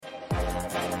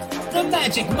The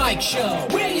Magic Mike Show,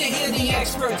 where you hear the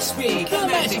experts speak. The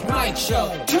Magic Mike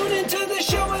Show. Tune into the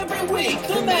show every week.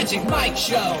 The Magic Mike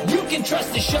Show. You can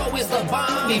trust the show is the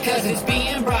bomb because it's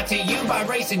being brought to you by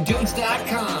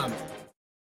RacingDudes.com.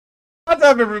 What's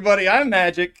up, everybody? I'm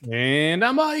Magic. And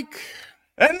I'm Mike.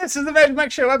 And this is the Magic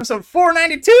Mike Show, episode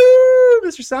 492.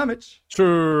 Mr. Samich.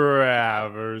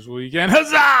 Travers weekend.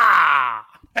 Huzzah!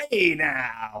 Hey,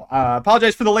 now.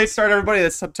 Apologize for the late start, everybody.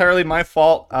 That's entirely my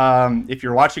fault. If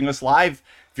you're watching us live,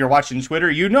 if you're watching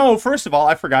Twitter, you know, first of all,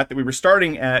 I forgot that we were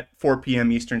starting at 4 p.m.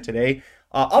 Eastern today.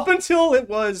 Up until it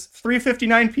was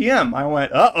 3:59 p.m., I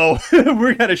went,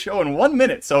 we got a show in 1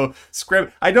 minute. So,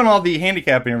 I done all the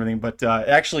handicap and everything, but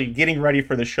actually getting ready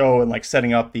for the show and like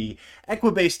setting up the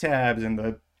Equibase tabs and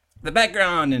the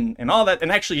background and all that,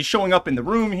 and actually showing up in the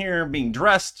room here, being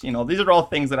dressed, you know, these are all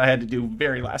things that I had to do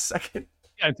very last second.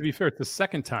 Yeah, and to be fair, it's the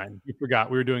second time you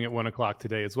forgot we were doing it at 1 o'clock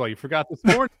today as well. You forgot this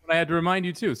morning, but I had to remind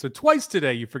you too. So twice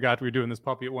today you forgot we were doing this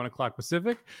puppy at 1 o'clock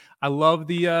Pacific. I love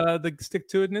the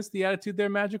stick-to-itness, the attitude there,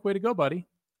 Magic. Way to go, buddy.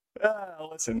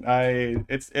 Listen,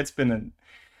 it's been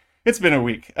a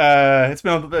week. It's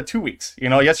been about 2 weeks. You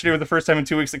know, yesterday was the first time in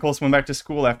 2 weeks that Colson went back to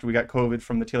school after we got COVID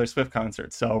from the Taylor Swift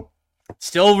concert. So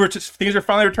still, things are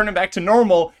finally returning back to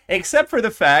normal, except for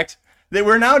the fact that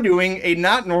we're now doing a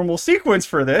not normal sequence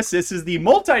for this. This is the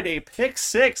multi-day pick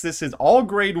six. This is all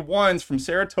grade ones from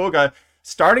Saratoga,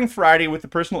 starting Friday with the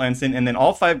personal Ensign, and then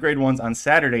all 5 grade ones on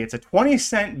Saturday. It's a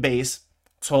 20-cent base,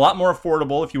 so a lot more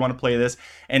affordable if you want to play this,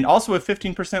 and also a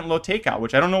 15% low takeout,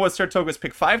 which I don't know what Saratoga's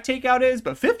pick 5 takeout is,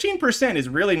 but 15% is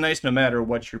really nice no matter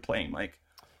what you're playing, Mike.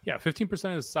 Yeah,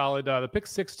 15% is solid. The pick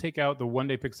six takeout, the one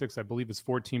day pick six, I believe is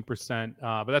 14%,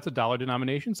 but that's a dollar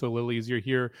denomination, so a little easier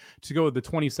here to go with the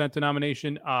 20-cent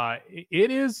denomination.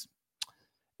 It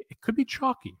could be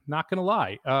chalky, not going to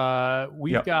lie.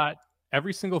 We've got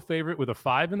every single favorite with a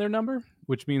 5 in their number,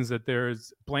 which means that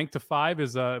there's blank to 5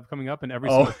 is coming up in every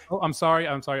single. Oh, I'm sorry.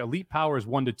 Elite Power is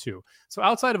 1 to 2. So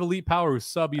outside of Elite Power, who's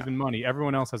sub even money,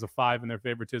 everyone else has a 5 in their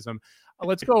favoritism.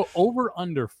 Let's go over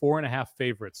under 4.5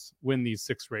 favorites win these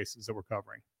 6 races that we're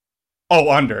covering.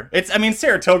 Oh, under.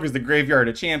 Saratoga's the graveyard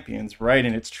of champions, right?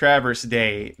 And it's Travers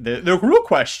Day. The real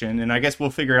question, and I guess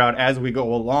we'll figure it out as we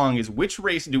go along, is which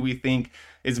race do we think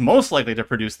is most likely to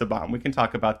produce the bomb? We can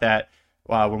talk about that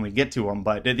when we get to them.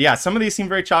 But yeah, some of these seem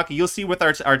very chalky. You'll see with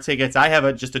our tickets. I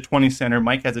have just a 20-center.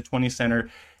 Mike has a 20-center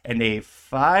and a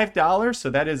 $5.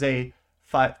 So that is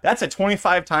that's a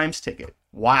 25 times ticket.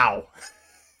 Wow.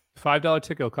 $5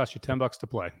 ticket will cost you $10 to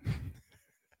play.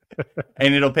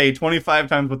 And it'll pay 25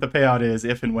 times what the payout is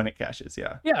if and when it cashes.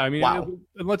 Yeah. Yeah. I mean, wow.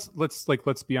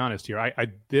 Let's be honest here.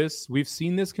 We've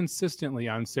seen this consistently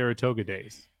on Saratoga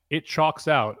days. It chalks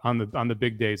out on the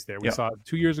big days there. We saw it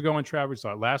 2 years ago on Travers,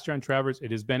 saw it last year on Travers.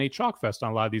 It has been a chalk fest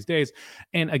on a lot of these days.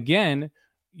 And again,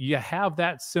 you have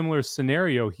that similar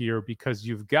scenario here because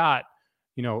you've got,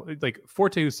 like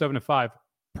Forte, who's 7-5,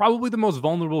 probably the most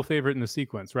vulnerable favorite in the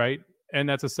sequence, right? And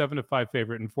that's a 7-5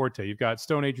 favorite in Forte. You've got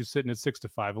Stone Age who's sitting at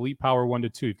 6-5, Elite Power 1 to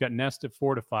 2. You've got Nest at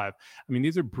 4-5. I mean,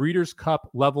 these are Breeders' Cup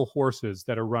level horses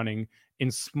that are running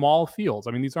in small fields.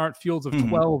 I mean, these aren't fields of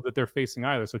 12 that they're facing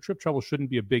either. So trip trouble shouldn't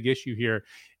be a big issue here.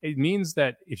 It means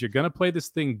that if you're going to play this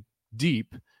thing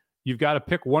deep, you've got to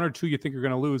pick 1 or 2 you think you're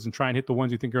going to lose and try and hit the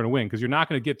ones you think are going to win, because you're not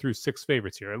going to get through 6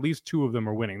 favorites here. At least 2 of them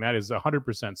are winning. That is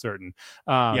 100% certain.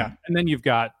 And then you've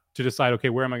got to decide, okay,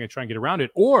 where am I going to try and get around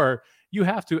it? Or you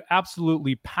have to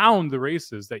absolutely pound the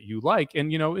races that you like.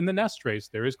 And, in the Nest race,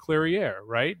 there is Clairiere,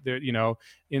 right? There,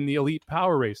 in the Elite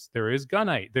Power race, there is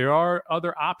Gunite. There are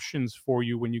other options for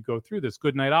you when you go through this.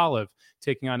 Goodnight Olive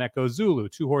taking on Echo Zulu,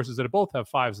 2 horses that both have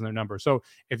 5s in their number. So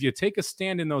if you take a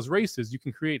stand in those races, you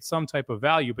can create some type of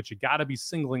value, but you got to be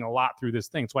singling a lot through this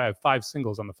thing. That's why I have 5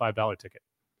 singles on the $5 ticket.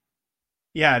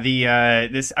 Yeah,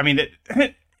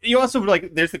 you also,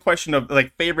 there's the question of,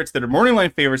 favorites that are morning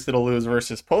line favorites that'll lose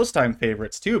versus post-time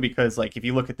favorites, too, because, if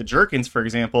you look at the Jerkins, for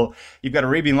example, you've got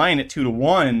Arabian Lion at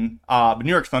 2-1, New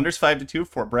York Thunder's 5-2,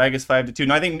 Fort Bragg is 5-2.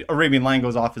 Now, I think Arabian Lion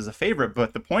goes off as a favorite,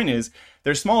 but the point is,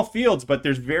 there's small fields, but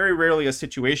there's very rarely a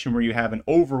situation where you have an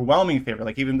overwhelming favorite,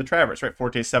 like even the Travers, right?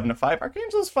 Forte 7-5,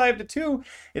 Archangel's 5-2.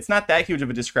 It's not that huge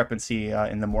of a discrepancy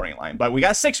in the morning line, but we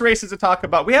got 6 races to talk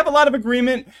about. We have a lot of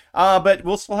agreement, but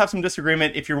we'll still have some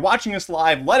disagreement. If you're watching us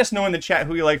live, let us know in the chat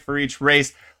who you like for each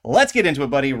race. Let's get into it,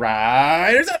 buddy.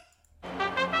 Riders up!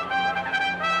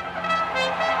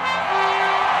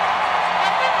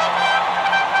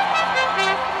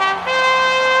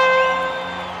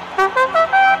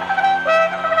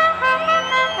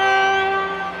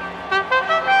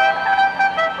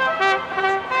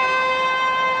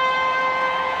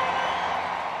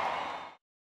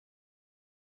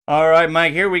 All right, right,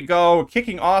 Mike, here we go.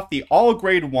 Kicking off the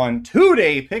All-Grade 1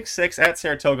 two-day Pick 6 at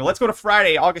Saratoga. Let's go to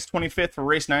Friday, August 25th for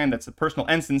race 9. That's the personal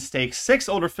Ensign Stakes. 6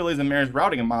 older fillies and mares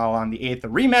routing a mile on the 8th. A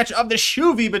rematch of the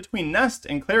Shoovy between Nest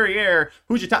and Clairiere.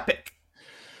 Who's your top pick?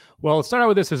 Well, let's start out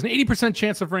with this. There's an 80%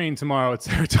 chance of rain tomorrow at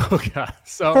Saratoga.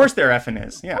 So, of course there effing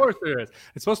is. Yeah. Of course there is.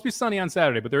 It's supposed to be sunny on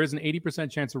Saturday, but there is an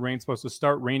 80% chance of rain. It's supposed to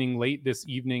start raining late this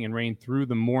evening and rain through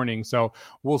the morning. So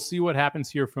we'll see what happens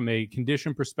here from a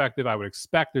condition perspective. I would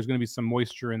expect there's going to be some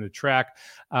moisture in the track.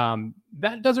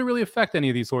 That doesn't really affect any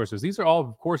of these horses. These are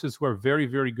all horses who are very,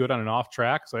 very good on an off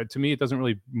track. So to me, it doesn't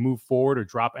really move forward or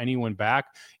drop anyone back.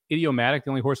 Idiomatic,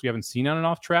 the only horse we haven't seen on an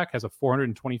off track, has a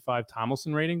 425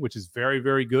 Tomlinson rating, which is very,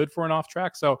 very good for an off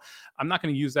track. So I'm not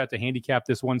going to use that to handicap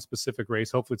this one specific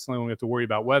race. Hopefully it's something we have to worry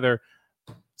about weather.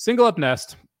 Single up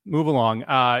Nest, move along.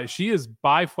 She is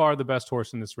by far the best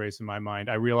horse in this race in my mind.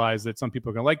 I realize that some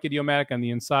people are going to like Idiomatic on the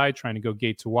inside, trying to go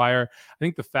gate to wire. I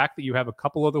think the fact that you have a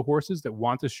couple other horses that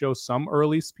want to show some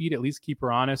early speed, at least keep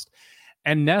her honest.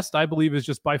 And Nest, I believe, is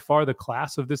just by far the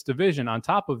class of this division. On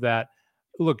top of that,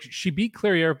 look, she beat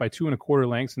Clairiere by 2.25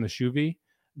 lengths in the Shoovy.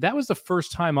 That was the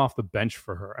first time off the bench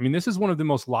for her. I mean, this is one of the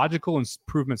most logical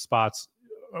improvement spots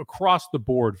across the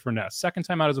board for Nest. Second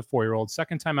time out as a 4-year-old,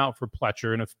 second time out for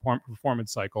Pletcher in a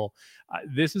performance cycle.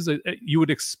 This is you would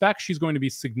expect she's going to be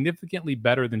significantly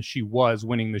better than she was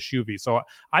winning the Shoovy. So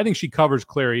I think she covers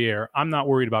Clairiere. I'm not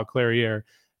worried about Clairiere.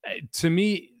 To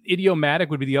me, Idiomatic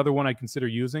would be the other one I consider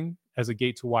using as a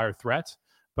gate to wire threat,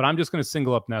 but I'm just going to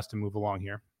single up Nest and move along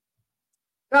here.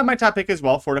 My top pick as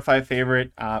well, 4-5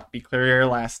 favorite. Be Clairiere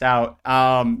last out.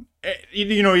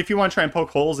 You know, if you want to try and poke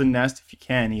holes in Nest, if you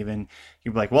can, even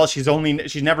you'd be like, well, she's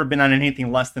never been on anything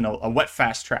less than a wet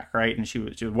fast track, right? And she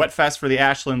was wet fast for the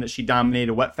Ashland that she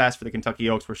dominated, wet fast for the Kentucky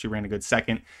Oaks where she ran a good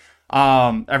second.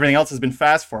 Everything else has been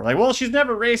fast for her. Like, well, she's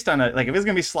never raced on if it's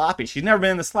gonna be sloppy, she's never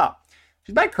been in the slop.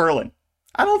 She's by curling.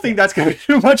 I don't think that's going to be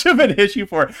too much of an issue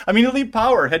for her. I mean, Elite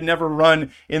Power had never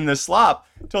run in the slop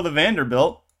until the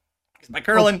Vanderbilt. My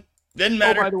curling didn't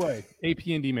matter. Oh, by the way,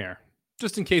 AP&D mare,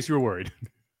 just in case you were worried.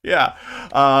 Yeah.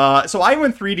 So I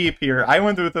went 3 deep here. I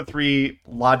went with the 3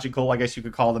 logical, I guess you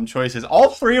could call them, choices. All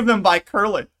 3 of them by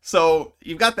curling. So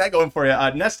you've got that going for you.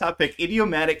 Next top pick,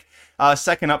 Idiomatic,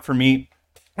 second up for me.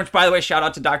 Which, by the way, shout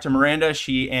out to Dr. Miranda.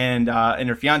 She and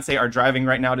her fiance are driving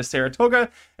right now to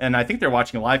Saratoga, and I think they're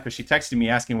watching live because she texted me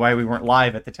asking why we weren't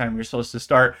live at the time we were supposed to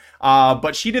start.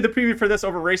 But she did the preview for this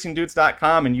over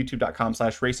racingdudes.com and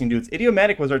youtube.com/racingdudes.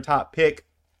 Idiomatic was her top pick.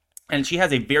 And she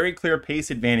has a very clear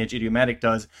pace advantage, Idiomatic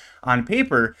does, on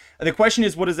paper. The question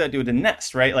is, what does that do to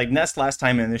Nest, right? Like, Nest last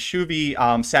time in the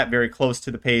Shoovy sat very close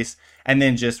to the pace and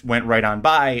then just went right on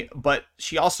by. But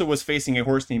she also was facing a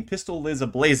horse named Pistol Liz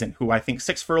Ablazin, who I think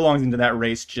 6 furlongs into that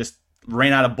race just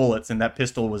ran out of bullets, and that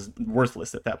pistol was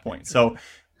worthless at that point. So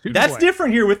that's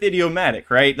different here with Idiomatic,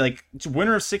 right? Like,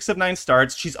 winner of 6 of 9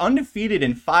 starts. She's undefeated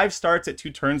in 5 starts at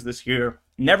 2 turns this year.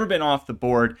 Never been off the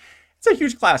board. It's a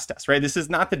huge class test, right? This is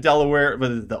not the Delaware,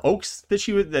 the Oaks that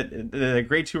she was, the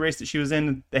grade 2 race that she was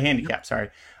in, the handicap,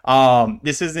 sorry.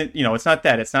 This isn't, it's not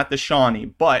that. It's not the Shawnee,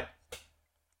 but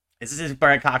this is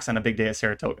Brad Cox on a big day at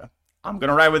Saratoga. I'm going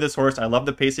to ride with this horse. I love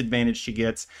the pace advantage she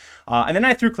gets. And then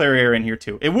I threw Clairiere in here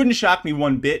too. It wouldn't shock me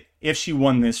one bit if she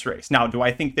won this race. Now, do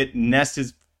I think that Nest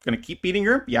is going to keep beating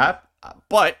her? Yeah,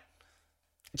 but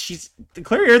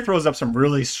Clairiere throws up some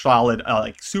really solid,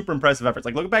 super impressive efforts.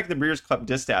 Like, look back at the Breeders' Club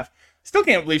distaff. Still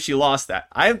can't believe she lost that.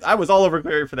 I was all over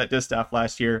Clairiere for that distaff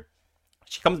last year.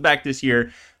 She comes back this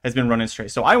year, has been running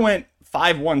straight. So I went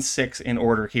 5-1-6 in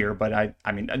order here, but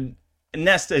I mean,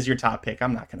 Nest as your top pick.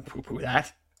 I'm not going to poo-poo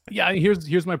that. Yeah,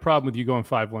 here's my problem with you going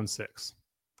 5-1-6.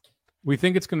 We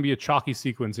think it's going to be a chalky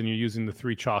sequence, and you're using the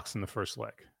 3 chalks in the first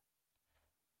leg.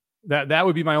 That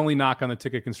would be my only knock on the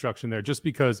ticket construction there, just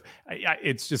because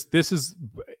it's just,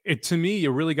 to me,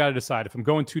 you really got to decide if I'm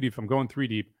going 2 deep, if I'm going 3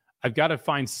 deep. I've got to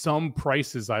find some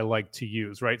prices I like to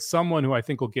use, right? Someone who I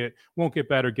think won't get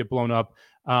better, get blown up.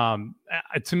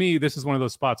 To me, this is one of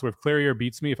those spots where if Clairiere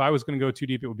beats me, if I was going to go 2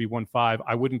 deep, it would be 1-5.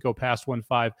 I wouldn't go past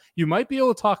 1-5. You might be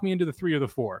able to talk me into the 3 or the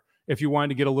 4 if you wanted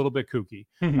to get a little bit kooky,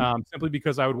 simply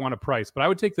because I would want a price. But I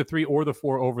would take the 3 or the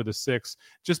 4 over the 6,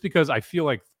 just because I feel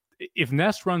like if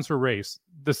Nest runs her race,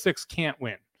 the 6 can't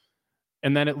win.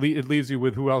 And then it leaves you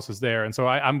with who else is there. And so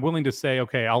I'm willing to say,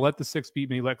 okay, I'll let the 6 beat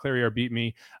me, let Clairiere beat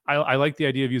me. I like the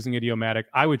idea of using Idiomatic.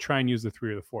 I would try and use the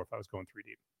 3 or the 4 if I was going 3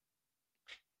 deep.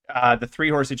 The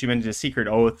 3 horse that you mentioned is Secret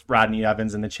Oath. Rodney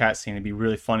Evans in the chat saying it'd be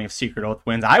really funny if Secret Oath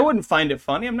wins. I wouldn't find it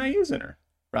funny. I'm not using her.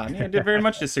 Rodney, I did very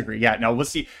much disagree. Yeah, no, we'll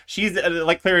see. She's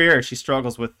like Clairiere. She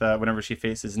struggles with whenever she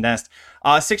faces Nest.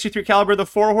 63 Caliber, the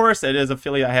 4 horse. It is a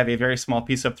filly I have a very small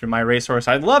piece of through my racehorse.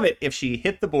 I'd love it if she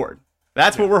hit the board.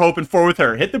 That's what we're hoping for with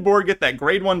her. Hit the board, get that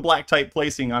grade 1 black type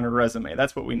placing on her resume.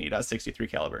 That's what we need at 63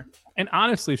 caliber. And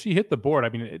honestly, if she hit the board, I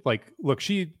mean, look,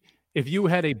 if you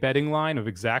had a betting line of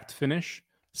exact finish,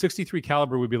 63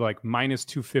 caliber would be like minus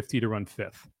 250 to run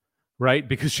fifth, right?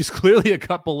 Because she's clearly a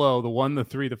cut below the 1, the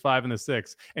 3, the 5, and the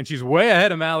 6. And she's way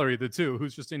ahead of Mallory, the 2,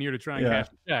 who's just in here to try and cash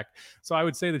the check. So I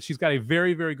would say that she's got a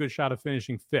very, very good shot of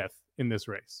finishing fifth in this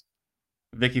race.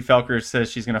 Vicky Felker says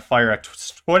she's going to fire a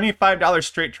 $25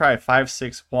 straight try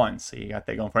 5-6-1. So you got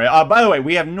that going for you. By the way,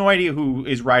 we have no idea who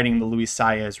is riding the Luis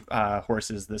Saez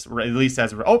horses. This, at least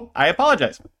as I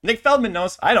apologize. Nick Feldman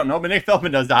knows. I don't know, but Nick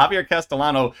Feldman does. Javier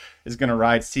Castellano is going to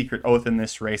ride Secret Oath in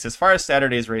this race. As far as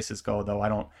Saturday's races go, though, I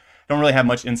don't really have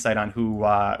much insight on who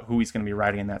he's going to be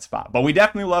riding in that spot. But we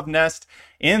definitely love Nest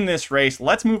in this race.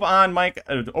 Let's move on, Mike,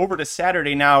 over to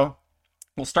Saturday now.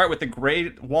 We'll start with the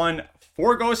grade 1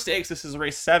 4-go stakes. This is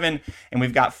race 7, and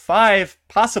we've got 5,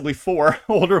 possibly 4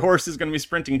 older horses going to be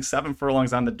sprinting 7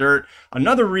 furlongs on the dirt.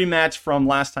 Another rematch from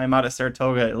last time out at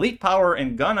Saratoga. Elite Power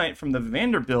and Gunite from the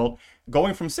Vanderbilt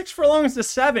going from 6 furlongs to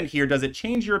 7 here. Does it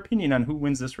change your opinion on who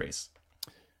wins this race?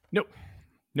 Nope.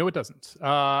 No, it doesn't.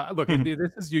 Look,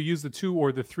 this is you use the 2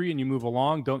 or the 3 and you move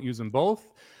along. Don't use them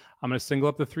both. I'm going to single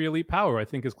up the 3 Elite Power. I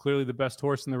think is clearly the best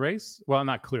horse in the race. Well,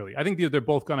 not clearly. I think they're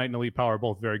both Gunite and Elite Power are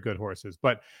both very good horses.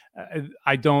 But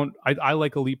I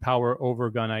like Elite Power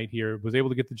over Gunite here. Was able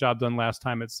to get the job done last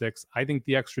time at 6. I think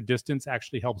the extra distance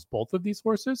actually helps both of these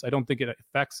horses. I don't think it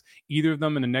affects either of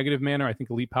them in a negative manner. I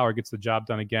think Elite Power gets the job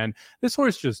done again. This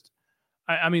horse just...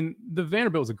 I mean, the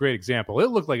Vanderbilt was a great example. It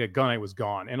looked like a Gunite was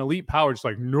gone. And Elite Power just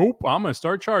like, nope, I'm going to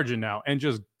start charging now. And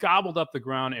just gobbled up the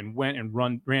ground and went and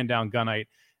ran down Gunite.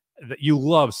 That you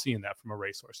love seeing that from a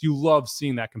racehorse. You love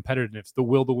seeing that competitiveness, the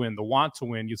will to win, the want to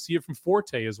win. You see it from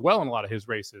Forte as well in a lot of his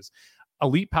races.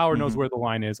 Elite Power knows where the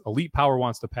line is. Elite Power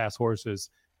wants to pass horses.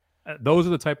 Those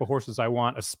are the type of horses I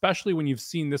want, especially when you've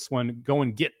seen this one go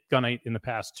and get Gunite in the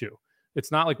past too. It's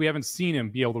not like we haven't seen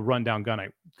him be able to run down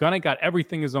Gunite. Gunite got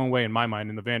everything his own way in my mind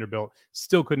in the Vanderbilt.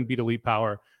 Still couldn't beat Elite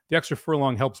Power. The extra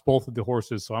furlong helps both of the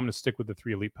horses, so I'm going to stick with the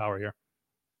 3 Elite Power here.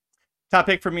 Top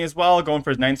pick for me as well, going for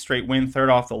his 9th straight win, 3rd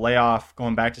off the layoff,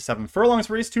 going back to 7 furlongs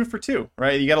where he's 2 for 2,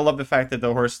 right? You got to love the fact that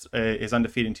the horse is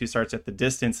undefeated in 2 starts at the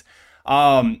distance.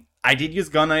 I did use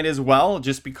Gunite as well,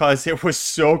 just because it was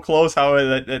so close how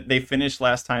they finished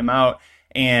last time out.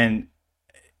 And,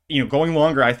 going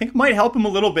longer, I think might help him a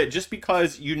little bit, just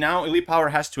because now Elite Power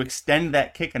has to extend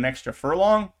that kick an extra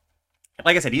furlong.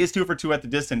 Like I said, he is 2 for 2 at the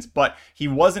distance, but he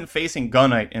wasn't facing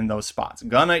Gunite in those spots.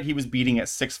 Gunite he was beating at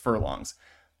 6 furlongs.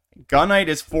 Gunite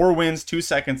is 4 wins, 2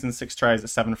 seconds, and 6 tries at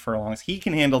 7 furlongs. He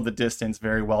can handle the distance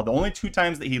very well. The only 2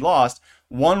 times that he lost,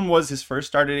 one was his first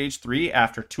start at age 3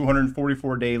 after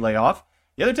 244-day layoff.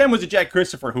 The other time was a Jack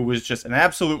Christopher, who was just an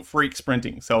absolute freak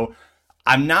sprinting. So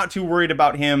I'm not too worried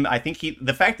about him. I think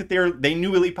the fact that they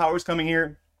knew Elite Power was coming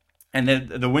here, and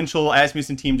the Winchell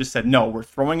Asmussen team just said, no, we're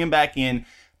throwing him back in.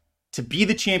 To be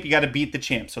the champ, you got to beat the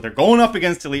champ. So they're going up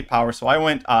against Elite Power. So I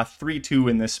went 3-2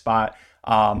 in this spot.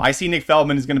 I see Nick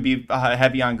Feldman is going to be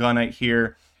heavy on Gunite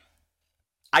here.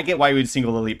 I get why you would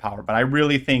single Elite Power, but I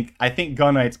think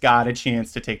Gunite's got a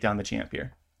chance to take down the champ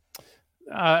here.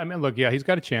 Look, yeah, he's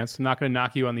got a chance. I'm not going to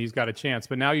knock you on the he's got a chance,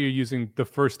 but now you're using the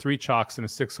first 3 chalks in a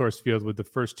 6-horse field with the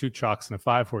first 2 chalks in a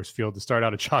 5-horse field to start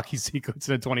out a chalky sequence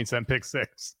in a 20-cent pick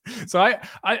 6. So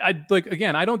I like,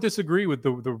 again, I don't disagree with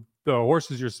the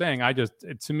horses you're saying.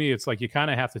 To me, it's like you kind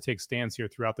of have to take stands here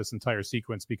throughout this entire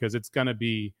sequence, because it's going to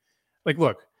be like,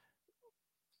 look,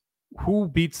 who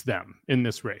beats them in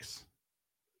this race?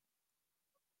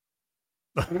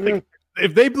 Like,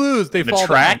 if they lose, they fall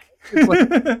track.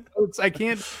 I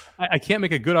can't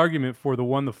make a good argument for the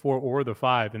 1, the 4, or the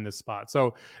 5 in this spot.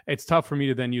 So it's tough for me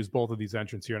to then use both of these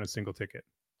entrants here on a single ticket.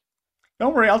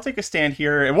 Don't worry, I'll take a stand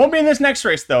here. It won't be in this next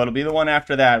race, though. It'll be the one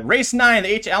after that. Race 9, the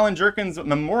H. Allen Jerkins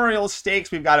Memorial Stakes.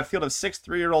 We've got a field of 6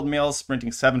 3-year-old males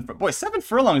sprinting 7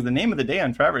 furlongs, the name of the day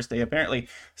on Travers Day, apparently.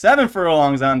 7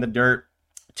 furlongs on the dirt.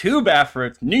 2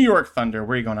 Baffert, New York Thunder.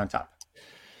 Where are you going on top?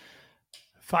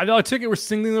 $5 ticket. We're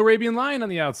singling the Arabian Lion on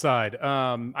the outside.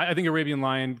 I think Arabian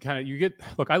Lion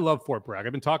I love Fort Bragg.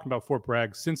 I've been talking about Fort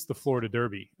Bragg since the Florida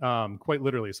Derby, quite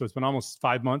literally. So it's been almost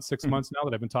 5 months, 6 months now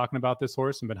that I've been talking about this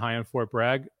horse and been high on Fort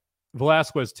Bragg.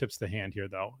 Velasquez tips the hand here,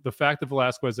 though. The fact that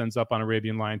Velasquez ends up on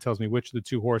Arabian Lion tells me which of the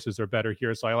 2 horses are better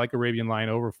here. So I like Arabian Lion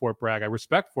over Fort Bragg. I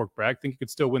respect Fort Bragg. Think he could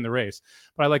still win the race,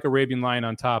 but I like Arabian Lion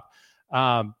on top.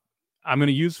 I'm going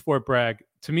to use Fort Bragg.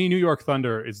 To me, New York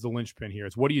Thunder is the linchpin here.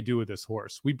 It's what do you do with this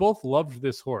horse? We both loved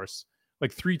this horse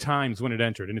like 3 times when it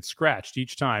entered, and it scratched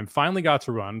each time. Finally got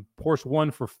to run. Horse 1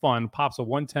 for fun. Pops a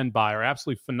 110 buyer.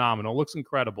 Absolutely phenomenal. Looks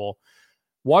incredible.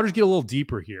 Waters get a little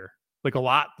deeper here. like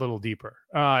a little deeper.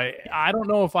 I don't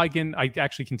know if I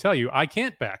actually can tell you, I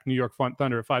can't back New York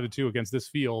Thunder at 5-2 against this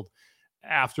field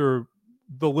after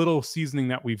the little seasoning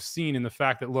that we've seen in the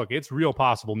fact that, look, it's real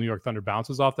possible New York Thunder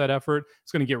bounces off that effort.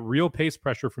 It's going to get real pace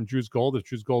pressure from Drew's Gold if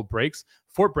Drew's Gold breaks.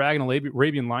 Fort Bragg and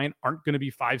Arabian Lion aren't going to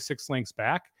be 5-6 lengths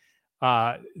back.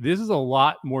 This is a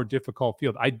lot more difficult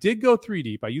field. I did go 3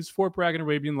 deep. I used Fort Bragg and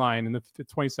Arabian Lion in the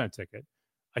 20-cent ticket.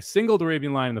 I singled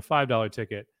Arabian Lion in the $5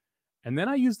 ticket. And then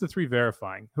I used the 3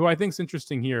 verifying, who I think is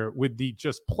interesting here with the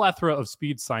just plethora of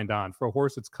speed signed on for a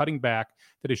horse that's cutting back,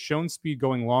 that has shown speed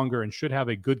going longer and should have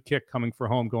a good kick coming for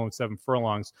home going 7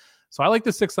 furlongs. So I like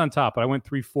the 6 on top, but I went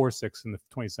 3, 4, 6 in the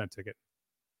 20-cent ticket.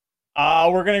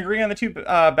 We're going to agree on the 2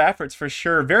 Bafferts for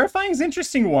sure. Verifying's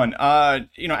interesting one.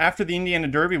 After the Indiana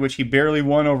Derby, which he barely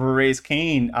won over Ray's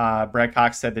Kane, Brad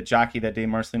Cox said that jockey that day,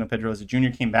 Marcelino Pedrosa Jr.,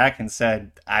 came back and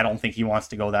said, I don't think he wants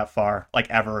to go that far, like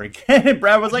ever again. And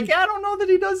Brad was like, yeah, I don't know that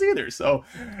he does either. So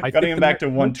cutting him back to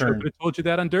 1 turn. I told you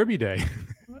that on Derby Day.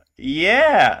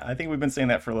 Yeah, I think we've been saying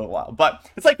that for a little while.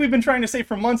 But it's like we've been trying to say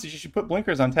for months that you should put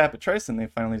blinkers on Tapit Trice, and they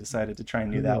finally decided to try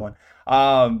and do that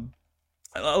one.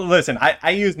 Listen,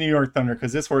 I use New York Thunder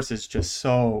because this horse is just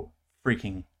so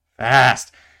freaking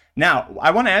fast. Now,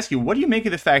 I want to ask you, what do you make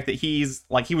of the fact that he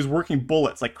was working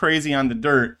bullets like crazy on the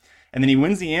dirt, and then he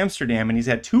wins the Amsterdam, and he's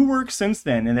had 2 works since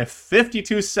then, and they're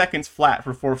 52 seconds flat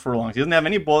for 4 furlongs. He doesn't have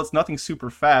any bullets, nothing super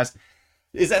fast.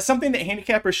 Is that something that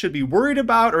handicappers should be worried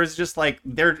about, or is it just like,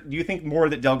 do you think more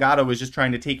that Delgado was just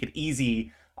trying to take it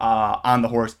easy on the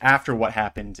horse after what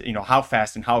happened, how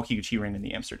fast and how huge he ran in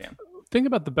the Amsterdam? Think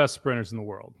about the best sprinters in the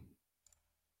world.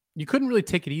 You couldn't really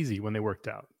take it easy when they worked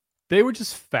out. They were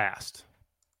just fast.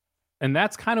 And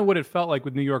that's kind of what it felt like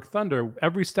with New York Thunder.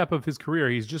 Every step of his career,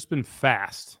 he's just been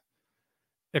fast.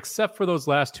 Except for those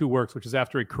last 2 works, which is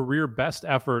after a career best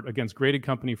effort against graded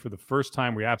company for the first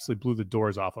time where he absolutely blew the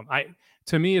doors off him.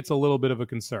 To me, it's a little bit of a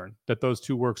concern that those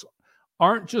 2 works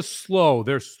aren't just slow,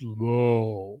 they're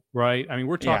slow, right? I mean,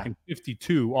 we're talking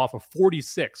 52 off of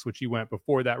 46, which he went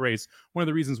before that race. One of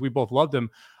the reasons we both loved him.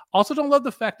 Also, don't love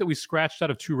the fact that we scratched out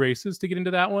of 2 races to get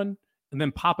into that one and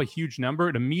then pop a huge number.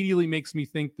 It immediately makes me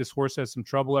think this horse has some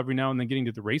trouble every now and then getting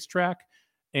to the racetrack.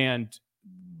 And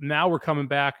now we're coming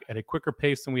back at a quicker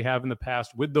pace than we have in the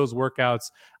past with those workouts.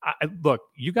 Look,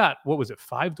 you got, what was it,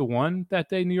 5-1 that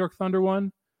day New York Thunder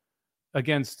won?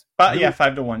 Against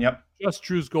 5-1, yep. Just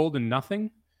Drew's Gold and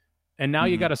nothing. And now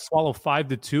you got to swallow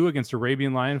 5-2 against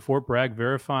Arabian Lion, Fort Bragg,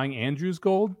 verifying Andrew's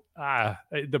Gold.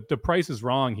 The price is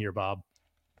wrong here, Bob.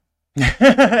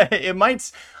 It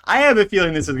might. I have a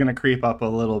feeling this is going to creep up a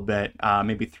little bit,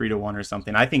 maybe 3-1 or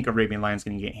something. I think Arabian Lion's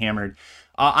going to get hammered.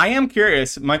 I am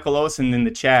curious. Michael Olsen in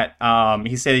the chat,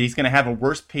 he said he's going to have a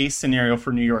worse pace scenario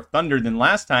for New York Thunder than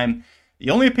last time. The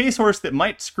only pace horse that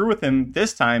might screw with him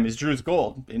this time is Drew's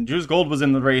Gold. And Drew's Gold was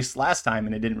in the race last time,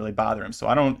 and it didn't really bother him. So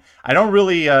I don't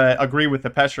really agree with the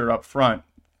Pesher up front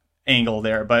angle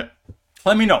there. But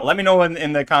let me know. Let me know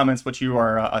in the comments what you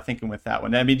are thinking with that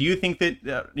one. I mean, do you think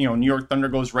that New York Thunder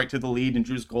goes right to the lead and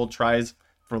Drew's Gold tries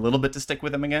for a little bit to stick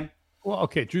with him again? Well,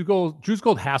 okay, Drew's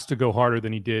Gold has to go harder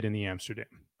than he did in the Amsterdam.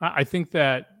 I think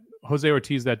that Jose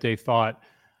Ortiz that day thought,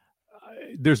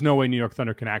 there's no way New York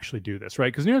Thunder can actually do this,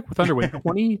 right? Because New York Thunder went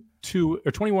 21-2,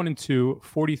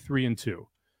 43-2. I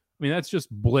mean, that's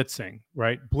just blitzing,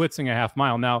 right? Blitzing a half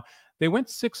mile. Now, they went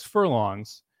 6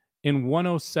 furlongs in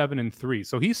 107-3.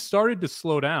 So he started to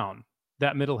slow down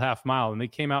that middle half mile, and they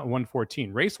came out in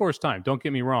 114. Racehorse time, don't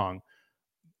get me wrong.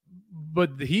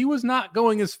 But he was not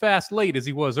going as fast late as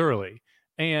he was early.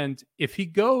 And if he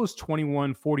goes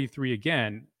 21-43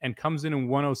 again and comes in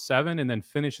 107 and then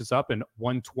finishes up in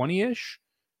 120-ish,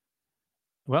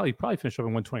 well, he'd probably finish up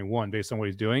in 121 based on what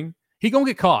he's doing. He's going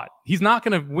to get caught. He's not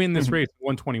going to win this race at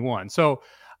 121. So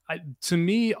to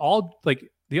me,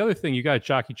 the other thing, you got a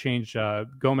jockey change,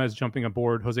 Gomez jumping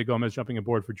aboard, Jose Gomez jumping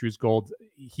aboard for Drew's Gold.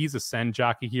 He's a send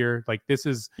jockey here. Like this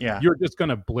is, you're just going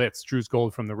to blitz Drew's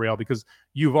Gold from the rail because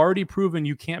you've already proven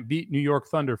you can't beat New York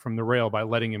Thunder from the rail by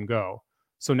letting him go.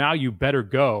 So now you better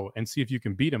go and see if you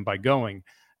can beat him by going.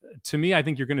 To me, I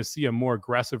think you're going to see a more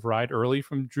aggressive ride early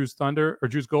from Drew's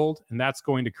Gold, and that's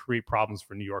going to create problems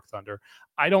for New York Thunder.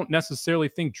 I don't necessarily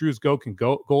think Drew's Gold can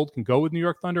go with New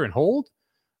York Thunder and hold,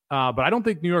 but I don't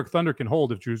think New York Thunder can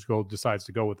hold if Drew's Gold decides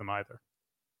to go with them either.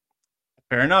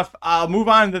 Fair enough. I'll move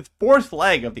on to the 4th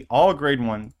leg of the All-Grade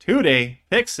 1 2-day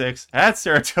pick 6 at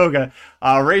Saratoga.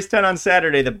 Race 10 on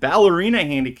Saturday, the Ballerina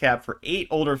handicap for 8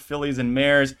 older fillies and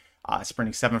mares.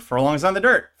 Sprinting 7 furlongs on the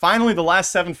dirt. Finally, the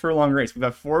last 7 furlong race. We've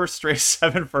got 4 straight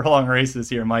 7 furlong races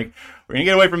here, Mike. We're going to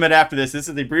get away from it after this. This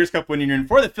is the Breeders' Cup winning run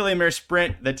for the Filly and Mare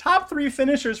Sprint. The top 3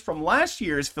 finishers from last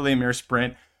year's Filly and Mare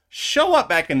Sprint. show up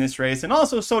back in this race, and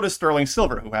also so does Sterling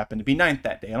Silver, who happened to be ninth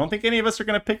that day. I don't think any of us are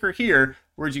going to pick her here.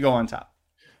 Where'd you go on top?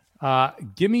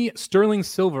 Give me Sterling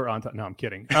Silver on top. No, I'm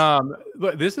kidding.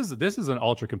 Look, this is an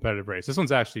ultra competitive race. This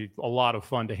one's actually a lot of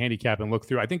fun to handicap and look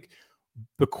through. I think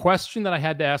the question that I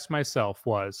had to ask myself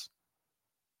was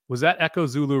that Echo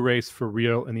Zulu race for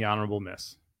real in the honorable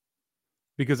miss?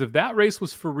 Because if that race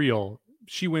was for real,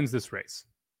 she wins this race.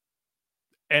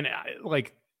 And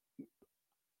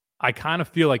I kind of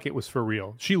feel like it was for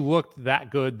real. She looked that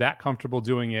good, that comfortable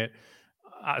doing it.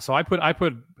 So I put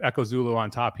Echo Zulu on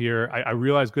top here. I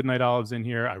realize Goodnight Olive's in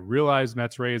here. I realize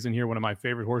Metzray is in here, one of my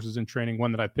favorite horses in training,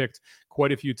 one that I picked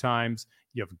quite a few times.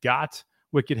 You've got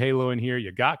Wicked Halo in here.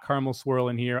 You got Caramel Swirl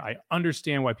in here. I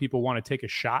understand why people want to take a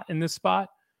shot in this spot.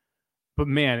 But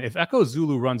man, if Echo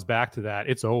Zulu runs back to that,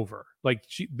 it's over. Like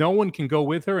no one can go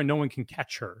with her and no one can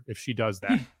catch her if she does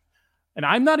that. And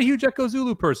I'm not a huge Echo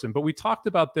Zulu person, but we talked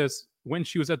about this when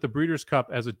she was at the Breeders' Cup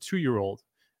as a 2-year-old.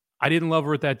 I didn't love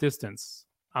her at that distance.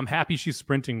 I'm happy she's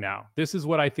sprinting now. This is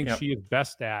what I think she is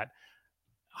best at.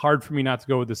 Hard for me not to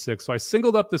go with the 6. So I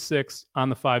singled up the 6 on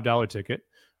the $5 ticket.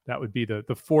 That would be the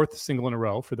fourth single in a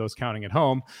row for those counting at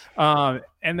home.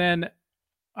 And then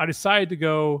I decided to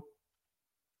go,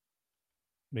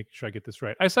 making sure I get this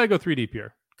right. I decided to go 3 deep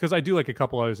here because I do like a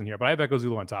couple others in here, but I have Echo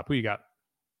Zulu on top. Who you got?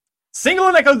 Single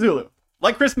and Echo Zulu.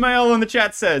 Like Chris Maello in the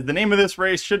chat says, the name of this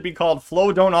race should be called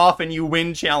Flow Don't Off and You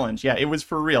Win Challenge. Yeah, it was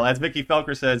for real. As Vicky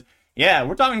Felker says, yeah,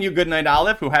 we're talking to you, Goodnight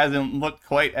Olive, who hasn't looked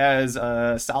quite as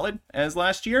solid as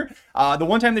last year. The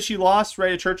one time that she lost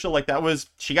right at Churchill,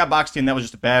 she got boxed in. That was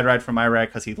just a bad ride from Iraq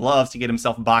because he loves to get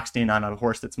himself boxed in on a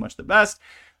horse that's much the best.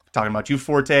 We're talking about you,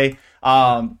 Forte.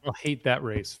 I'll hate that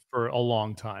race for a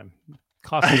long time.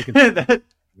 Cost me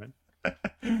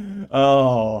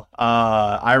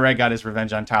Iraq got his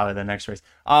revenge on Tyler the next race.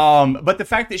 But the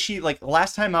fact that she,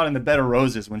 last time out in the Bed of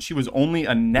Roses, when she was only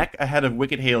a neck ahead of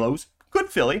Wicked Halos, good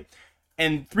filly,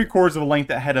 and 3/4 of a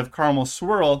length ahead of Caramel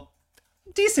Swirl,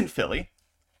 decent filly.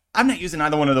 I'm not using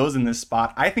either one of those in this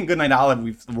spot. I think Goodnight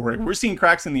Olive, we're seeing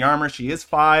cracks in the armor. She is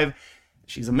 5.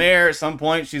 She's a mare. At some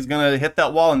point, she's going to hit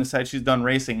that wall and decide she's done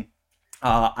racing.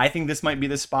 I think this might be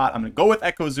the spot. I'm going to go with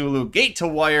Echo Zulu, gate to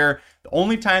wire. The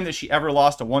only time that she ever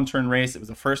lost a one-turn race, it was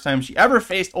the first time she ever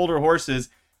faced older horses.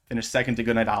 Finished second to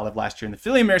Goodnight Olive last year in the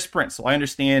filly mare sprint. So I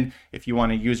understand if you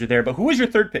want to use her there. But who was your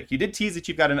third pick? You did tease that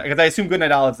you've got because I assume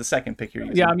Goodnight Olive's the second pick you're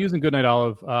using. Yeah, I'm using Goodnight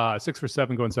Olive. 6 for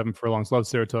 7, going 7 furlongs. Love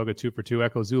Saratoga. 2 for 2.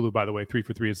 Echo Zulu, by the way, 3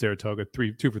 for 3 at Saratoga.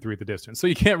 2 for 3 at the distance. So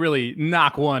you can't really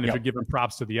knock one if you're giving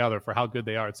props to the other for how good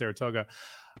they are at Saratoga.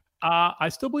 I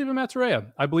still believe in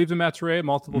Maturea. I believed in Maturea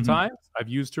multiple times. I've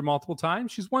used her multiple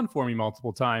times. She's won for me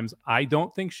multiple times. I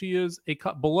don't think she is a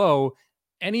cut below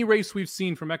any race we've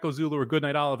seen from Echo Zulu or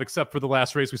Goodnight Olive, except for the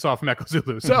last race we saw from Echo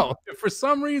Zulu. So if for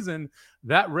some reason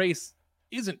that race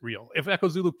isn't real, if Echo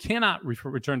Zulu cannot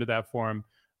return to that form,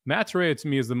 Maturea to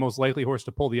me is the most likely horse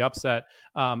to pull the upset.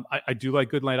 I do like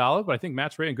Goodnight Olive, but I think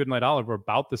Maturea and Goodnight Olive are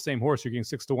about the same horse. You're getting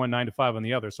 6 to 1, 9 to 5 on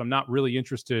the other. So I'm not really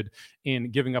interested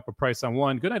in giving up a price on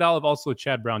one. Goodnight Olive, also a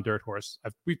Chad Brown dirt horse.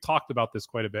 We've talked about this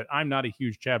quite a bit. I'm not a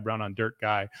huge Chad Brown on dirt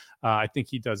guy. I think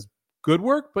he does good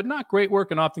work, but not great work,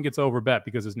 and often gets overbet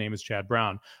because his name is Chad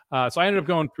Brown. So I ended up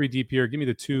going 3 deep here. Give me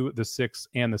the 2, the 6,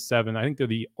 and the 7. I think they're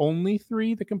the only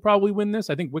 3 that can probably win this.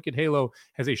 I think Wicked Halo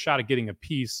has a shot at getting a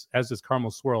piece, as does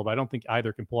Caramel Swirl, but I don't think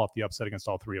either can pull off the upset against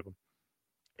all 3 of them.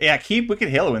 Yeah, keep Wicked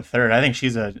Halo in third. I think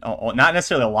she's not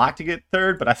necessarily a lock to get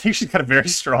third, but I think she's got a very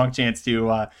strong chance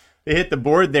to hit the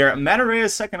board there. Maturea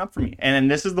is second up for me,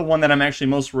 and this is the one that I'm actually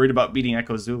most worried about beating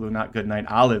Echo Zulu, not Goodnight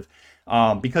Olive,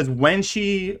 because when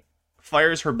she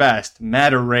fires her best,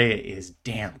 Maturea is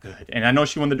damn good. And I know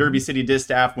she won the Derby City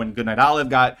Distaff when Goodnight Olive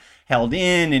got held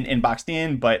in and boxed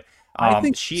in, but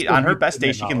she on her best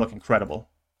day, she can look incredible.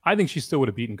 I think she still would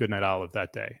have beaten Goodnight Olive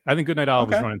that day. I think Goodnight Olive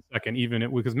was running second,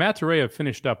 because Maturea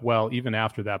finished up well even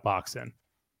after that box in.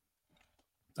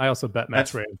 I also bet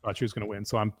Maturea and thought she was going to win,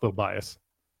 so I'm a little biased.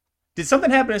 Did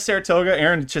something happen at Saratoga?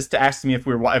 Aaron just asked me if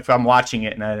I'm watching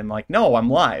it, and I'm like, no, I'm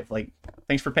live.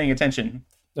 Thanks for paying attention.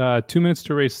 2 minutes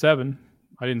to race 7.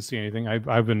 I didn't see anything.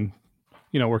 I've been,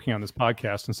 working on this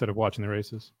podcast instead of watching the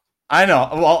races. I know.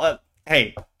 Well,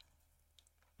 hey,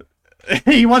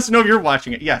 he wants to know if you're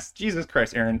watching it. Yes. Jesus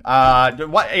Christ, Aaron.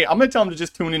 Hey, I'm gonna tell him to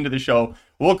just tune into the show.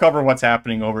 We'll cover what's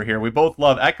happening over here. We both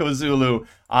love Echo Zulu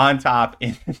on top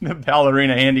in the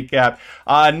Ballerina handicap.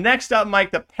 Next up,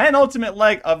 Mike, the penultimate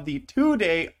leg of the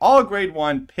 2-day all grade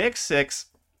 1 pick 6.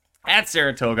 At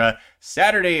Saratoga,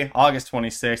 Saturday, August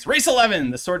 26th. Race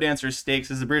 11, the Sword Dancers Stakes.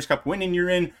 This is the Breeders' Cup win, and you're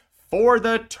in for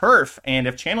the turf. And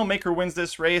if Channel Maker wins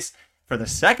this race for the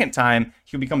second time,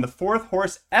 he'll become the 4th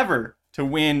horse ever to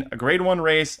win a Grade 1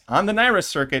 race on the NYRA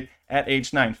circuit at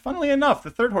age 9. Funnily enough, the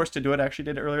third horse to do it actually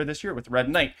did it earlier this year with Red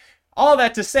Knight. All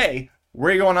that to say,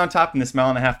 where are you going on top in this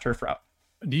 1.5-mile turf route?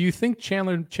 Do you think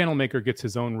Channel Maker gets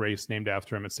his own race named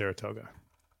after him at Saratoga?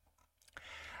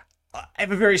 I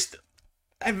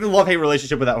have a love-hate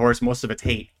relationship with that horse. Most of it's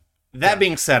hate. That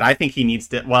being said, I think he needs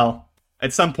to, well,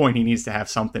 at some point he needs to have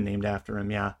something named after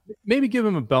him, yeah. Maybe give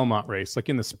him a Belmont race, like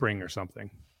in the spring or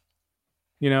something.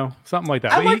 You know, something like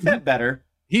that. I like that better.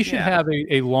 He should have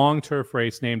a long turf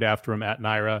race named after him at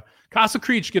NYRA. Castle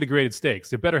Creed should get a graded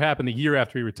stakes. It better happen the year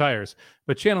after he retires.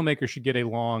 But Channel Maker should get a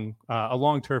long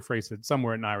turf race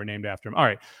somewhere at NYRA named after him. All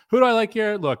right, who do I like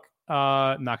here? Look,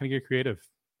 not going to get creative.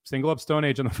 Single up Stone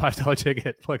Age on the $5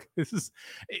 ticket. Look, this is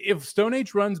if Stone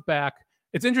Age runs back.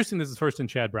 It's interesting. This is first in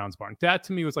Chad Brown's barn. That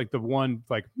to me was like the one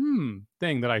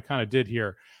thing that I kind of did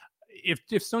here.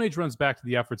 If Stone Age runs back to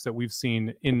the efforts that we've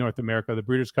seen in North America, the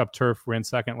Breeders' Cup Turf ran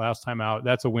second last time out.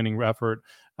 That's a winning effort.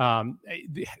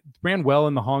 Ran well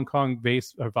in the Hong Kong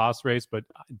Voss race, but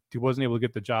he wasn't able to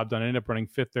get the job done. Ended up running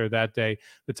fifth there that day.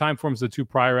 The time forms of the two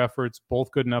prior efforts, both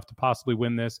good enough to possibly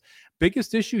win this.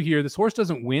 Biggest issue here, this horse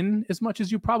doesn't win as much as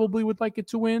you probably would like it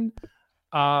to win.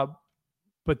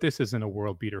 But this isn't a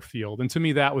world beater field. And to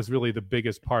me, that was really the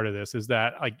biggest part of this, is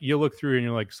that like you look through and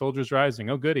you're like, Soldiers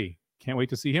Rising, oh goody. Can't wait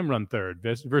to see him run third.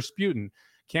 Versputin,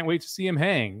 can't wait to see him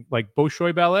hang. Like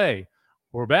Bolshoi Ballet,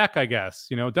 we're back, I guess.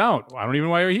 I don't even know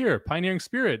why you're here. Pioneering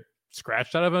Spirit,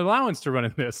 scratched out of an allowance to run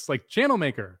in this. Like Channel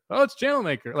Maker, it's Channel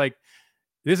Maker. Like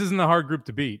this isn't a hard group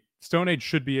to beat. Stone Age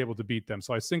should be able to beat them.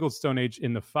 So I singled Stone Age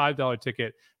in the $5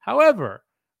 ticket. However,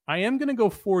 I am going to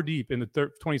go 4 deep in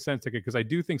the 20-cent ticket because I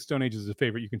do think Stone Age is a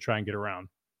favorite you can try and get around.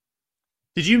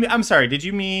 I'm sorry, did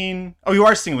you mean... Oh, you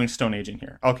are singling Stone Age in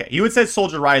here. Okay. You had said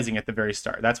Soldier Rising at the very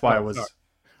start. That's why I was going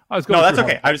No, that's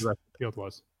okay. The field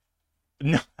was.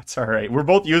 No, that's all right. We're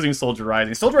both using Soldier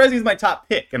Rising. Soldier Rising is my top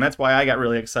pick, and that's why I got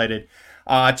really excited.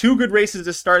 2 good races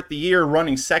to start the year,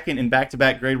 running second in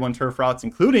back-to-back Grade 1 turf routes,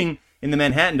 including in the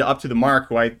Manhattan to Up to the Mark,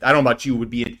 who I don't know about you, would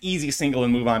be an easy single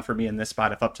and move on for me in this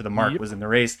spot if Up to the Mark was in the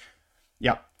race.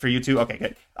 Yep, for you too. Okay,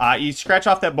 good. You scratch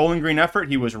off that Bowling Green effort.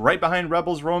 He was right behind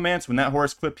Rebels Romance when that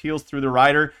horse clipped heels through the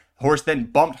rider. The horse then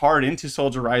bumped hard into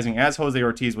Soldier Rising as Jose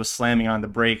Ortiz was slamming on the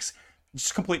brakes.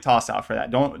 Just complete toss out for that.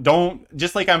 Don't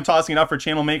just like I'm tossing it up for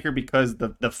Channel Maker because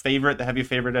the heavy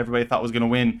favorite everybody thought was going to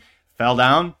win fell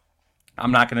down.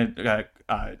 I'm not going to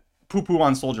poo-poo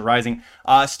on Soldier Rising.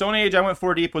 Stone Age, I went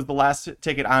 4 deep, was the last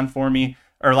ticket on for me,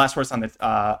 or last horse on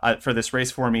the for this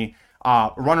race for me.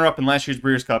 Runner-up in last year's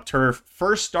Breeders' Cup Turf.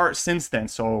 First start since then.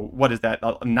 So what is that?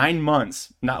 9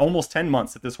 months, not almost 10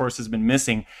 months that this horse has been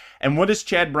missing. And what does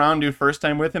Chad Brown do first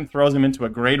time with him? Throws him into a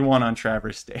Grade 1 on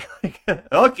Travers Day.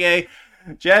 Okay,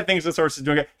 Chad thinks this horse is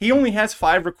doing it. He only has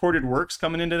 5 recorded works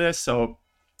coming into this, so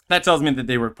that tells me that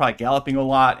they were probably galloping a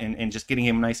lot and just getting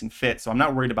him nice and fit. So I'm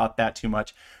not worried about that too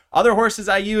much. Other horses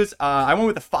I use, I went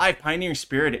with the 5 Pioneering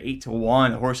Spirit at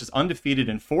 8-1. The horse is undefeated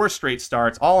in 4 straight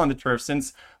starts, all on the turf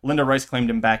since Linda Rice claimed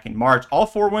him back in March. All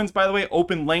 4 wins, by the way,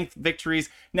 open length victories.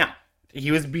 Now,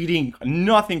 he was beating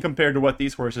nothing compared to what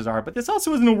these horses are, but this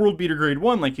also isn't a world beater Grade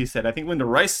 1, like you said. I think Linda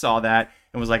Rice saw that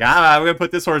and was like, we're going to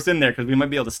put this horse in there because we might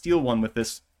be able to steal one with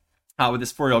this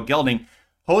 4-year-old gelding.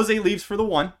 Jose leaves for the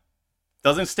 1,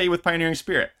 doesn't stay with Pioneering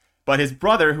Spirit, but his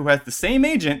brother, who has the same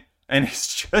agent, and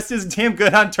is just as damn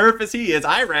good on turf as he is,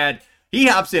 Irad. He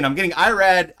hops in. I'm getting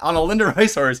Irad on a Linda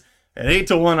Rice horse at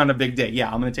 8-1 on a big day. Yeah,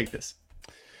 I'm going to take this.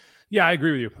 Yeah, I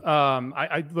agree with you.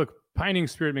 I look, Pioneering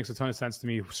Spirit makes a ton of sense to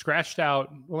me. Scratched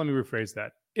out. Well, let me rephrase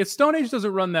that. If Stone Age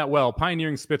doesn't run that well,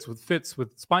 Pioneering Spirit fits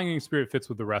with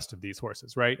the rest of these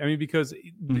horses, right? I mean, because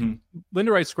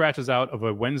Linda Rice scratches out of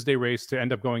a Wednesday race to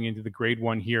end up going into the Grade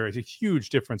 1 here is a huge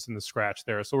difference in the scratch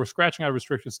there. So we're scratching out of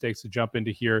restriction stakes to jump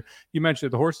into here. You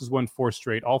mentioned the horses won 4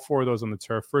 straight, all 4 of those on the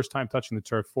turf. First time touching the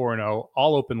turf, 4-0,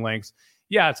 all open lengths.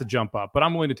 Yeah, it's a jump up, but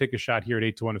I'm willing to take a shot here at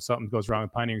 8-1 if something goes wrong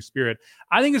with Pioneering Spirit.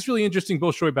 I think it's really interesting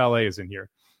Bolshoi Ballet is in here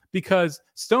because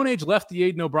Stone Age left the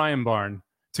Aidan O'Brien barn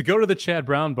to go to the Chad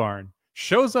Brown barn,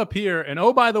 shows up here, and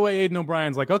oh, by the way, Aidan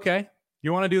O'Brien's like, okay,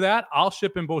 you want to do that? I'll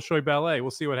ship in Bolshoi Ballet.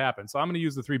 We'll see what happens. So I'm going to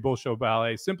use the 3 Bolshoi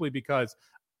Ballet simply because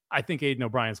I think Aidan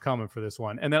O'Brien's coming for this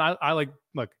one. And then I like,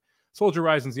 look, Soldier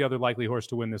Rising's the other likely horse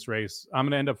to win this race. I'm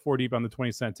going to end up 4 deep on the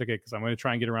 20-cent ticket because I'm going to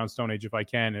try and get around Stone Age if I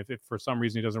can, if for some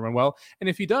reason he doesn't run well. And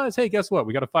if he does, hey, guess what?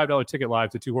 We got a $5 ticket live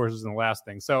to 2 horses in the last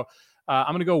thing. So I'm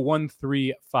going to go 1,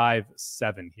 3, 5,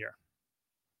 7 here.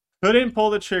 Couldn't pull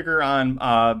the trigger on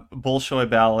Bolshoi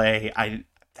Ballet. I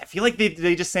feel like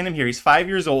they just sent him here. He's 5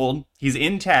 years old. He's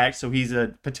intact, so he's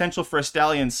a potential for a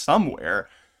stallion somewhere.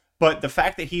 But the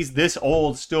fact that he's this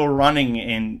old, still running,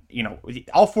 and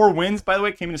all 4 wins, by the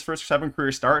way, came in his first 7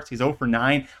 career starts. He's 0 for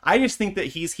 9. I just think that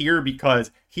he's here because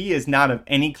he is not of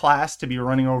any class to be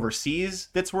running overseas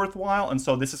that's worthwhile, and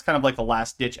so this is kind of like a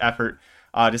last ditch effort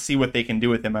to see what they can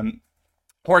do with him.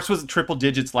 Horse was triple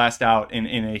digits last out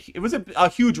it was a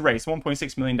huge race,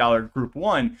 $1.6 million Group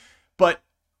 1, but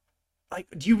I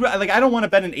don't want to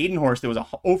bet an Aiden horse that was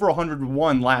over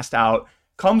 101 last out,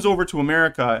 comes over to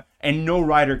America, and no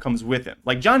rider comes with him.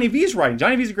 Like Johnny V's riding.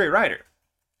 Johnny V's a great rider.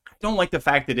 I don't like the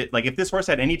fact that if this horse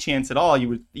had any chance at all,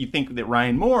 you think that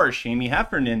Ryan Moore, Shamie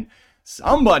Heffernan,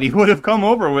 somebody would have come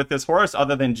over with this horse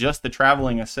other than just the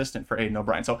traveling assistant for Aiden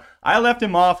O'Brien. So I left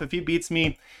him off. If he beats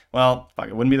me, well, fuck,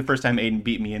 it wouldn't be the first time Aiden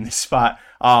beat me in this spot.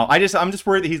 I'm just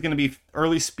worried that he's going to be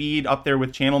early speed up there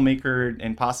with Channel Maker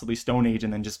and possibly Stone Age,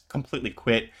 and then just completely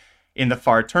quit in the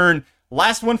far turn.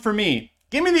 Last one for me.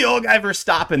 Give me the old guy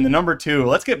Verstappen, the number 2.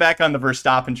 Let's get back on the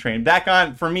Verstappen train. Back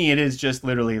on, for me, it is just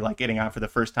literally like getting on for the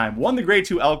first time. Won the Grade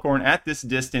 2 Elkhorn at this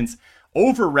distance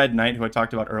over Red Knight, who I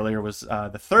talked about earlier, was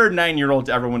the third 9-year-old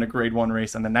to ever win a Grade 1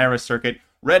 race on the NYRA circuit.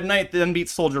 Red Knight then beat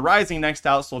Soldier Rising next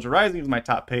out. Soldier Rising was my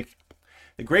top pick.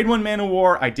 The Grade 1 Man of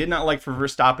War, I did not like for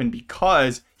Verstappen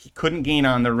because he couldn't gain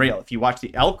on the rail. If you watch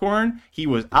the Elkhorn, he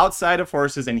was outside of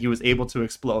horses and he was able to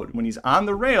explode. When he's on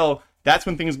the rail, that's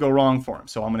when things go wrong for him.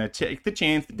 So I'm going to take the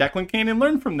chance that Declan Cannon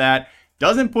learned from that,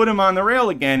 doesn't put him on the rail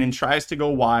again, and tries to go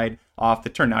wide off the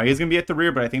turn. Now, he's going to be at the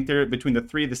rear, but I think they're between the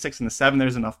 3, the 6, and the 7.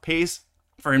 There's enough pace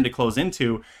for him to close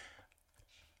into.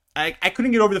 I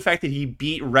couldn't get over the fact that he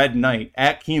beat Red Knight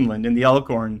at Keeneland in the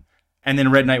Elkhorn, and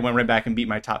then Red Knight went right back and beat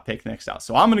my top pick next out.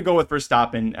 So I'm going to go with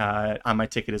Verstappen on my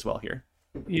ticket as well here.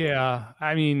 Yeah,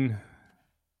 I mean,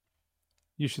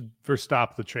 you should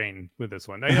Verstappen the train with this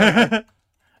one.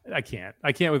 I can't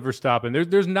with Verstappen.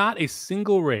 There's not a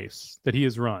single race that he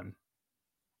has run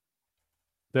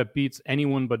that beats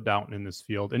anyone but Downton in this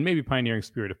field, and maybe Pioneering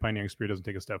Spirit if Pioneering Spirit doesn't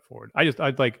take a step forward.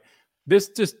 I'd like this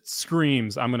just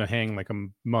screams I'm gonna hang like a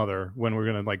mother when we're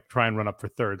gonna like try and run up for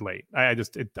third late. I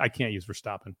can't use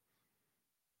Verstappen.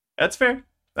 That's fair.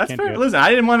 That's fair. Listen, I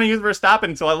didn't want to use Verstappen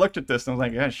until I looked at this and I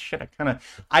was like, oh shit,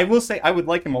 I will say I would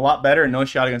like him a lot better. No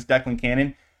shot against Declan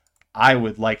Cannon. I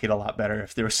would like it a lot better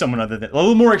if there was someone other than a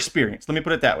little more experienced. Let me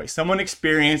put it that way. Someone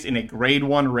experienced in a Grade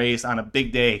 1 race on a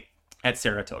big day at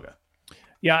Saratoga.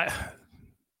 Yeah,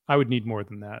 I would need more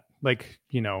than that.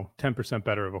 10%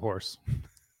 better of a horse.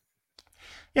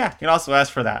 Yeah, you can also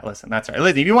ask for that. Listen, that's right.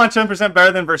 Listen, if you want 10%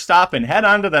 better than Verstappen, head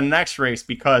on to the next race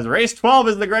because race 12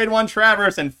 is the Grade 1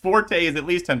 Travers, and Forte is at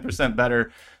least 10%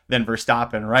 better than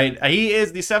Verstappen, right? He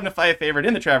is the 7-5 favorite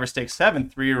in the Travers Stakes. 7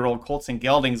 3-year-old Colts and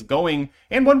Geldings going,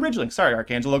 and one Ridgeling, sorry,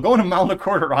 Arcangelo, going a mile and a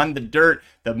quarter on the dirt.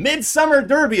 The Midsummer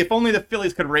Derby, if only the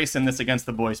fillies could race in this against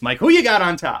the boys. Mike, who you got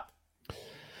on top?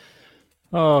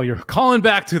 Oh, you're calling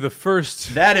back to the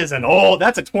first. That's a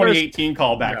 2018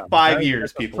 callback. Yeah, 5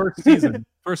 years, people.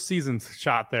 First season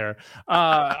shot there.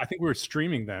 I think we were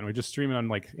streaming then. We were just streaming on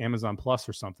like Amazon Plus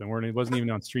or something. It wasn't even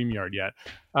on StreamYard yet.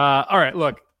 All right,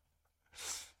 look.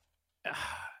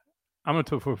 I'm going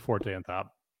to put Forte on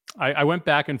top. I went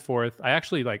back and forth. I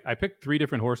picked 3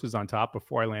 different horses on top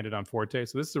before I landed on Forte.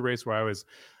 So this is a race where I was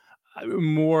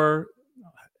more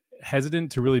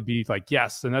hesitant to really be like,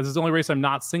 yes. And this is the only race I'm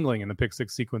not singling in the pick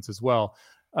 6 sequence as well.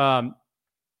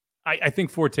 I think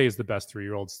Forte is the best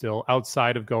 3-year-old still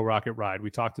outside of Go Rocket Ride.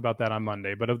 We talked about that on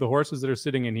Monday, but of the horses that are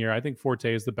sitting in here, I think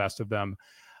Forte is the best of them.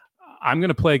 I'm going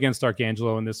to play against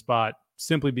Arcangelo in this spot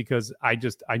simply because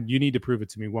you need to prove it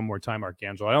to me one more time,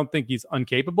 Arcangelo. I don't think he's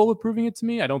incapable of proving it to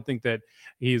me. I don't think that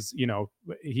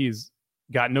he's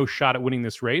got no shot at winning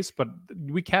this race, but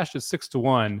we cashed it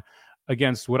 6-1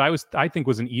 against what I think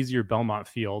was an easier Belmont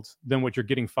field than what you're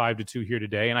getting 5-2 here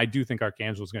today. And I do think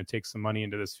Arcangelo is going to take some money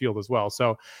into this field as well.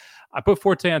 So I put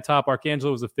Forte on top.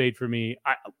 Arcangelo was a fade for me.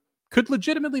 I could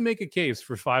legitimately make a case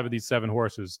for 5 of these 7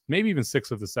 horses, maybe even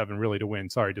 6 of the 7 really to win.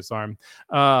 Sorry, Disarm.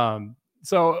 Yeah,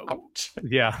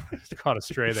 caught a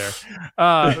stray there.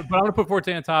 But I'm going to put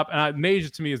Forte on top. And Mage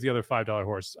to me is the other $5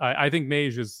 horse. I think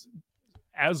Mage is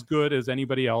as good as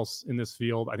anybody else in this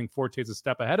field. I think Forte is a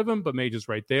step ahead of him, but Mage is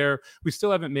right there. We still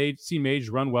haven't seen Mage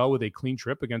run well with a clean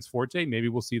trip against Forte. Maybe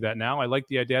we'll see that now. I like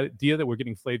the idea that we're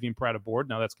getting Flavian Pratt aboard.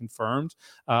 Now that's confirmed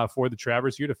for the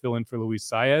Travers here to fill in for Luis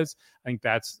Saez. I think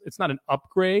it's not an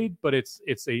upgrade, but it's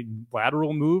a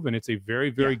lateral move, and it's a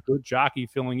very, very good jockey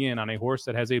filling in on a horse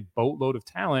that has a boatload of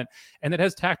talent and that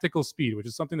has tactical speed, which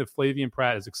is something that Flavian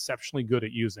Pratt is exceptionally good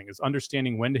at using, is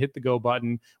understanding when to hit the go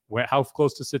button, how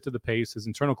close to sit to the pace. His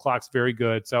internal clock's very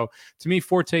good. So to me,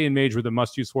 Forte and Mage were the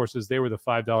must-use horses. They were the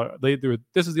 $5.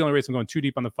 This is the only race I'm going too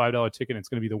deep on the $5 ticket. And it's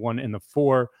going to be the 1 and the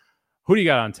 4. Who do you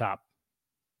got on top?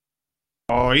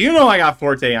 Oh, you know I got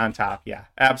Forte on top. Yeah,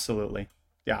 absolutely.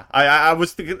 Yeah, I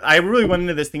was thinking, I really went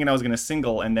into this thinking I was going to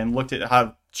single, and then looked at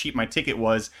how cheap my ticket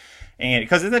was, and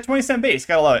because it's a 20-cent base,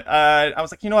 gotta love it. I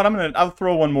was like, you know what, I'll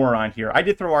throw one more on here. I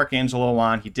did throw Arcangelo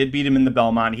on. He did beat him in the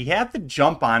Belmont. He had the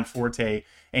jump on Forte,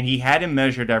 and he had him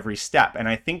measured every step. And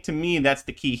I think to me that's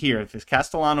the key here. If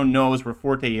Castellano knows where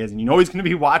Forte is, and you know he's going to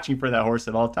be watching for that horse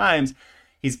at all times,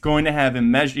 he's going to have him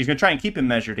measured. He's going to try and keep him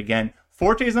measured again.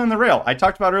 Forte's on the rail. I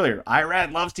talked about earlier.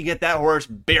 Irad loves to get that horse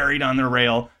buried on the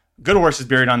rail. Good horses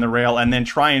buried on the rail, and then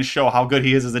try and show how good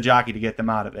he is as a jockey to get them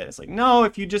out of it. It's like, no,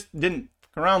 if you just didn't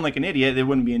fuck around like an idiot, it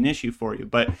wouldn't be an issue for you.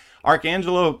 But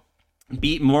Arcangelo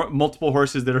beat multiple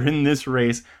horses that are in this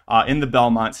race in the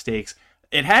Belmont Stakes.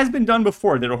 It has been done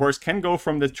before that a horse can go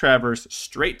from the Travers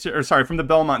from the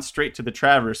Belmont straight to the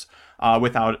Travers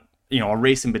without a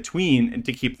race in between, and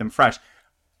to keep them fresh.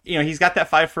 He's got that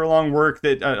 5 furlong work,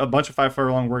 that a bunch of 5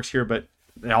 furlong works here, but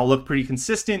they all look pretty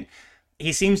consistent.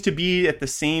 He seems to be at the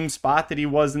same spot that he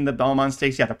was in the Belmont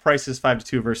Stakes. Yeah, the price is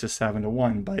 5-2 versus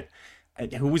 7-1, but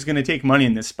who's going to take money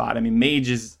in this spot? I mean, Mage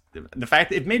is the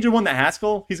fact that if Mage won the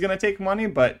Haskell, he's going to take money,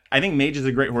 but I think Mage is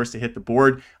a great horse to hit the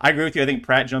board. I agree with you. I think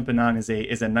Pratt jumping on is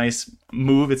a nice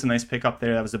move. It's a nice pick up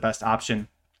there. That was the best option.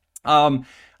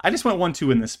 I just went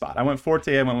 1-2 in this spot. I went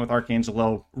Forte. I went with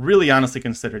Arcangelo. Really honestly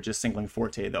considered just singling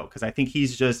Forte, though, because I think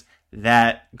he's just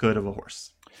that good of a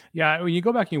horse. Yeah, when you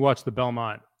go back and you watch the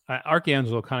Belmont,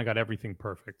 Arcangelo kind of got everything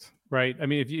perfect, right? I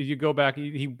mean, if you go back,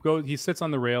 he sits on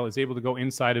the rail, is able to go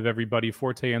inside of everybody.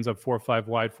 Forte ends up 4-5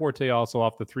 wide. Forte also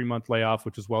off the 3-month layoff,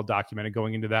 which is well documented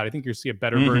going into that. I think you'll see a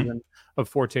better version of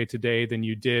Forte today than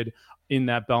you did in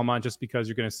that Belmont, just because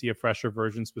you're going to see a fresher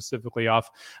version, specifically off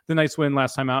the nice win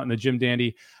last time out in the Jim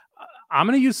Dandy. I'm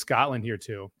going to use Scotland here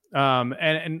too.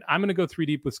 And I'm going to go 3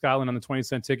 deep with Scotland on the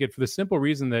 20-cent ticket for the simple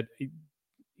reason that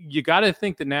you got to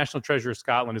think that National Treasure of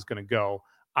Scotland is going to go.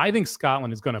 I think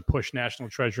Scotland is going to push National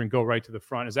Treasure and go right to the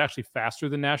front. Is actually faster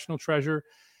than National Treasure.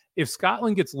 If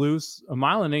Scotland gets loose, a 1.1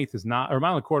 miles is not, or 1.25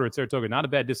 miles at Saratoga, not a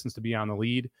bad distance to be on the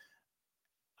lead.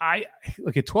 I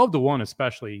look at 12-1,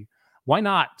 especially. Why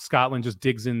not Scotland just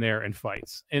digs in there and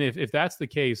fights? And if that's the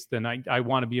case, then I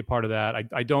want to be a part of that.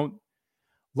 I don't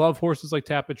love horses like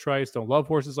Tapit Trice. Don't love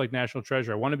horses like National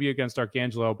Treasure. I want to be against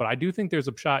Arcangelo, but I do think there's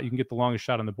a shot you can get the longest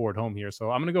shot on the board home here. So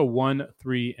I'm going to go 1,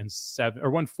 3, and 7, or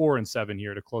 1, 4, and 7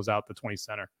 here to close out the 20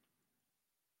 center.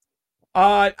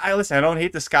 I don't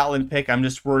hate the Scotland pick. I'm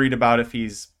just worried about if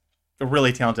he's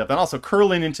really talented. And also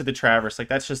curling into the Travers, like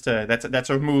that's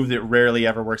a move that rarely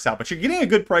ever works out. But you're getting a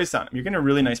good price on him. You're getting a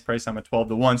really nice price on him at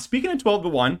 12-1. Speaking of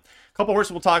 12-1, a couple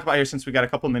horses we'll talk about here since we got a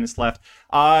couple minutes left.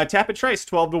 Tapit Trice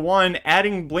 12-1,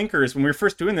 adding blinkers. When we were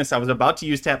first doing this, I was about to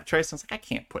use Tapit Trice. I was like, I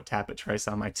can't put Tapit Trice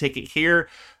on my ticket here.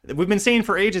 We've been saying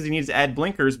for ages he needs to add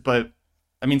blinkers, but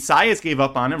I mean, Saez gave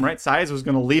up on him, right? Saez was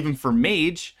going to leave him for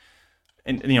Mage.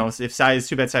 And, if Saez,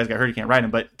 too bad Saez got hurt, he can't ride him.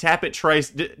 But Tapit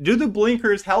Trice, do the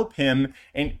blinkers help him?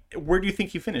 And where do you think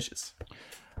he finishes?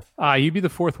 He'd be the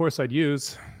 4th horse I'd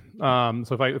use. So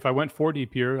if I went 4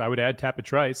 deep here, I would add Tapit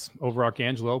Trice over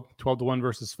Arcangelo, 12-1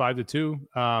 versus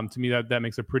 5-2. To me, that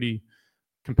makes a pretty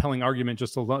compelling argument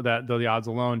just the odds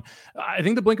alone. I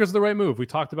think the blinkers are the right move. We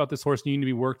talked about this horse needing to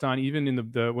be worked on even in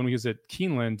the when he was at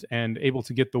Keeneland and able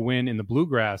to get the win in the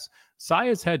Bluegrass.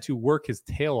 Saez had to work his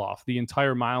tail off the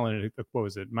entire mile and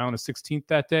mile and a 16th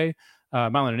that day,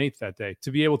 mile and an 8th that day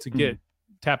to be able to get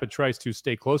Tapit Trice to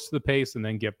stay close to the pace and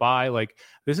then get by. Like,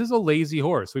 this is a lazy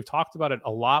horse. We've talked about it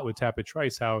a lot with Tapit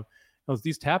Trice, how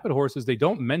these Tapit horses, they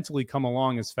don't mentally come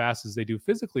along as fast as they do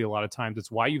physically a lot of times.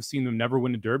 It's why you've seen them never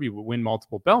win a Derby but win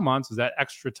multiple Belmonts, is that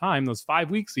extra time, those 5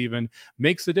 weeks even,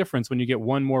 makes a difference when you get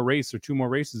 1 more race or 2 more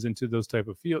races into those type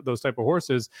of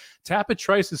horses. Tapit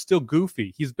Trice is still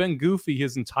goofy. He's been goofy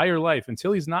his entire life.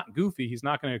 Until he's not goofy, he's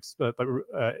not going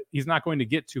to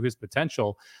get to his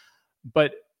potential.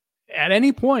 But at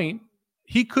any point,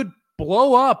 he could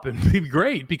blow up and be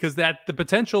great because the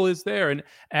potential is there. And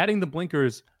adding the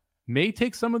blinkers may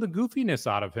take some of the goofiness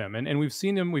out of him. And we've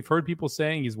seen him, we've heard people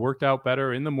saying he's worked out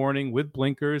better in the morning with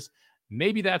blinkers.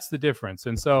 Maybe that's the difference.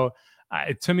 And so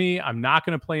to me, I'm not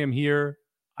going to play him here.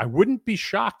 I wouldn't be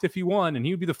shocked if he won, and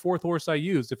he would be the 4th horse I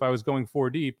used if I was going 4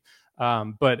 deep.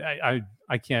 But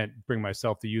I can't bring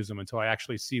myself to use him until I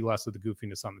actually see less of the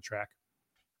goofiness on the track.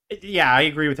 Yeah, I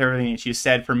agree with everything that you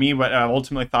said. For me, what I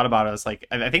ultimately thought about it was like,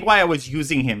 I think why I was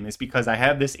using him is because I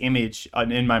have this image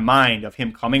in my mind of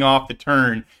him coming off the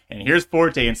turn, and here's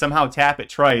Forte, and somehow Tapit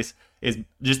Trice is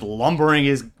just lumbering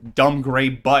his dumb gray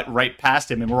butt right past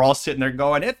him, and we're all sitting there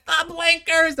going, "It's the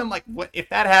blinkers!" I'm like, what if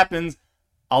that happens?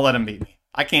 I'll let him beat me.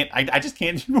 I just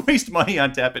can't waste money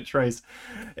on Tappet Trice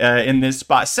in this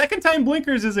spot. Second time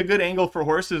blinkers is a good angle for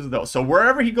horses, though. So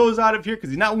wherever he goes out of here, because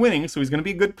he's not winning, so he's going to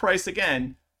be a good price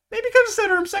again, maybe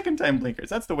consider him second time blinkers.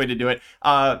 That's the way to do it.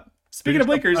 Speaking of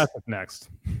blinkers, next.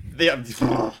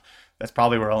 That's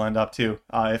probably where I'll end up, too.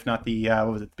 If not the,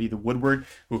 the Woodward?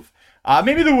 Oof.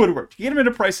 Maybe the Woodward. Get him at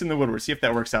a price in the Woodward. See if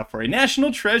that works out for you.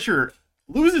 National Treasure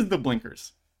loses the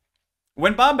blinkers.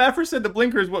 When Bob Baffert said the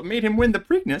blinkers what made him win the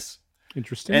Preakness.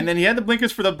 Interesting. And then he had the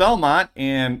blinkers for the Belmont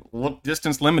and looked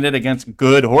distance limited against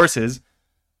good horses.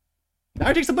 Now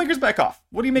he takes the blinkers back off.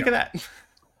 What do you make of that?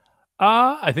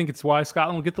 I think it's why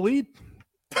Scotland will get the lead.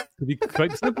 To be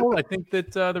quite simple, I think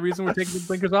that the reason we're taking the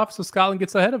blinkers off is so Scotland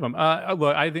gets ahead of him.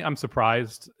 Look, I think I'm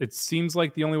surprised. It seems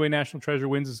like the only way National Treasure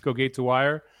wins is go gate to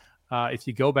wire. If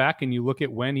you go back and you look at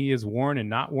when he has worn and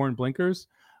not worn blinkers,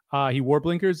 he wore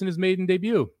blinkers in his maiden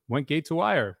debut, went gate to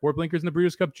wire, wore blinkers in the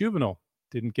Breeders' Cup Juvenile.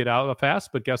 Didn't get out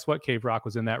fast, but guess what? Cave Rock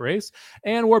was in that race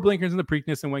and wore blinkers in the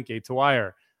Preakness and went gate to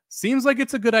wire. Seems like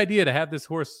it's a good idea to have this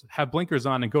horse have blinkers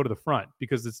on and go to the front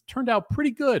because it's turned out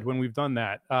pretty good when we've done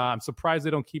that. I'm surprised they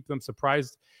don't keep them.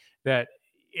 Surprised that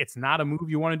it's not a move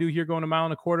you want to do here going a mile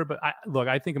and a quarter. But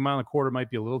I think a mile and a quarter might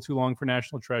be a little too long for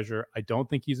National Treasure. I don't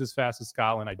think he's as fast as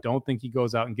Scotland. I don't think he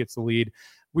goes out and gets the lead.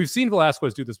 We've seen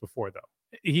Velasquez do this before, though.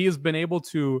 He has been able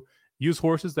to use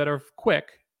horses that are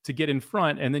quick to get in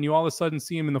front, and then you all of a sudden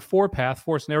see him in the four path,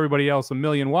 forcing everybody else a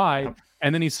million wide,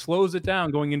 and then he slows it down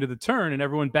going into the turn, and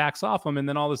everyone backs off him, and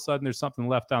then all of a sudden there's something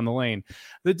left down the lane.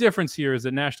 The difference here is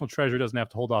that National Treasure doesn't have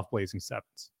to hold off Blazing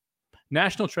Sevens.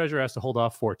 National Treasure has to hold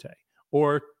off Forte,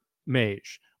 or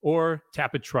Mage, or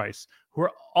Tappet Trice, who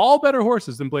are all better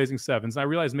horses than Blazing Sevens. And I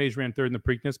realize Mage ran third in the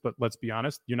Preakness, but let's be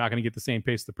honest, you're not going to get the same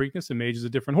pace of the Preakness, and Mage is a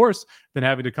different horse than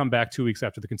having to come back 2 weeks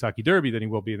after the Kentucky Derby than he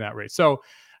will be in that race. So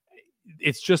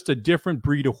it's just a different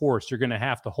breed of horse. You're going to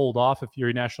have to hold off if you're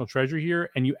a National Treasure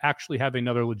here, and you actually have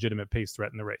another legitimate pace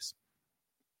threat in the race.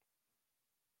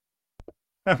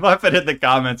 I'm laughing at the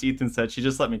comments. Ethan said, she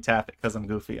just let me tap it because I'm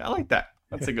goofy. I like that.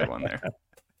 That's a good one there.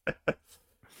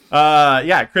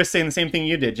 Yeah, Chris saying the same thing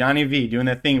you did. Johnny V doing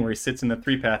that thing where he sits in the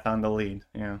three path on the lead.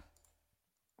 Yeah.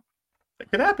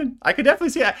 It could happen. I could definitely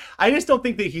see it. I just don't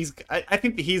think that I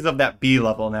think that he's of that B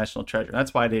level National Treasure.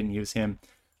 That's why I didn't use him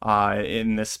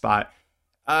in this spot.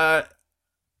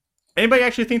 Anybody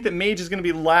actually think that Mage is going to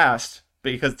be last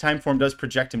because time form does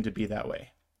project him to be that way?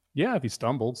 Yeah, if he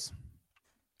stumbles.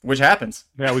 Which happens.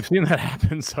 Yeah, we've seen that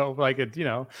happen. So,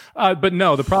 but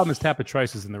no, the problem is Tappet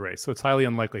Trice is in the race, so it's highly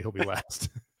unlikely he'll be last.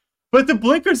 But the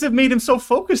blinkers have made him so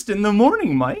focused in the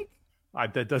morning, Mike.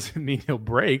 That doesn't mean he'll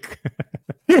break.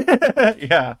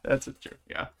 Yeah, that's true.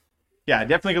 Yeah,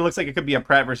 definitely it looks like it could be a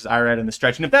Pratt versus Irad in the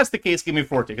stretch. And if that's the case, give me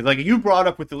Forte. Because like you brought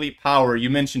up with Elite Power, you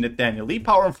mentioned it then. Elite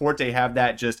Power and Forte have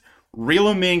that just reel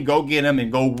them in, go get them,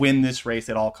 and go win this race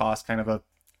at all costs kind of a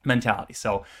mentality.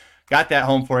 So got that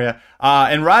home for you.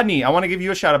 And Rodney, I want to give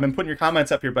you a shout. I've been putting your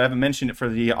comments up here, but I haven't mentioned it for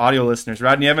the audio listeners.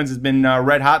 Rodney Evans has been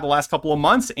red hot the last couple of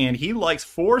months, and he likes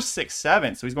 4, 6,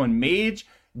 7. So he's going Mage,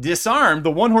 Disarmed,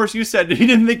 the one horse you said he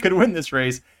didn't think could win this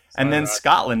race. And then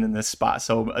Scotland in this spot.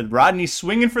 So Rodney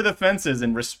swinging for the fences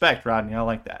and respect, Rodney. I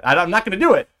like that. I'm not going to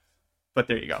do it, but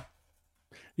there you go.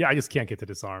 Yeah, I just can't get to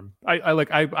Disarm. I look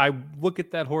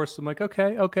at that horse. I'm like,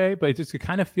 okay, but it just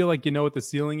kind of feel like you know what the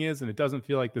ceiling is, and it doesn't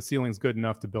feel like the ceiling's good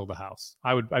enough to build a house.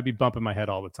 I'd be bumping my head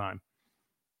all the time.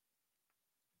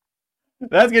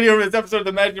 That's going to be over this episode of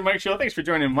the Magic Mike Show. Thanks for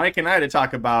joining Mike and I to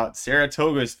talk about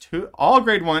Saratoga's all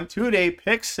Grade 1 2-day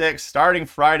Pick 6 starting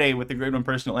Friday with the Grade 1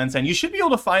 Personal Ensign. You should be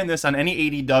able to find this on any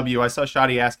ADW. I saw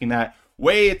Shadi asking that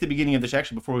way at the beginning of the show,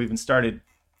 actually before we even started.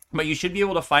 But you should be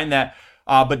able to find that.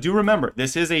 But do remember,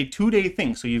 this is a 2-day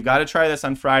thing, so you've got to try this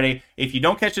on Friday. If you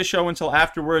don't catch the show until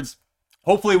afterwards,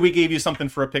 hopefully we gave you something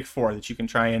for a Pick 4 that you can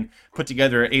try and put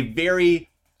together a very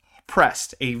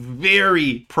pressed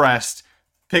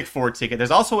Pick 4 ticket.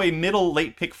 There's also a middle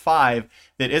late Pick 5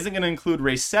 that isn't going to include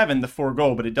race 7, the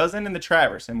 4-go, but it does end in the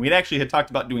Travers. And we'd actually had talked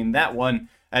about doing that one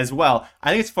as well. I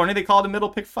think it's funny they call it a middle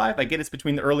Pick 5. I get it's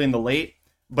between the early and the late,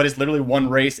 but it's literally one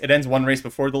race. It ends one race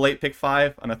before the late Pick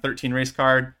 5 on a 13 race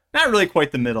card. Not really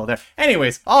quite the middle there.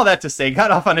 Anyways, all that to say,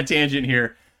 got off on a tangent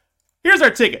here. Here's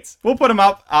our tickets. We'll put them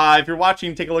up. If you're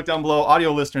watching, take a look down below.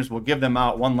 Audio listeners, will give them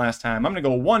out one last time. I'm going to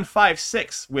go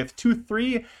 1-5-6 with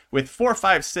 2-3 with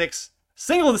 4-5-6.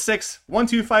 Single to 6, 1,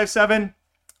 2, 5, 7,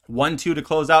 1-2 to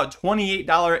close out.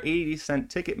 $28.80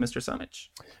 ticket, Mr. Summich.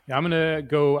 Yeah, I'm gonna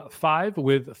go 5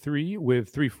 with 3 with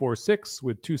 346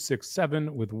 with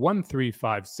 267 with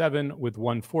 1357 with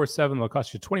 147. It'll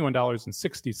cost you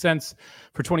 $21.60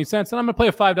 for 20 cents. And I'm gonna play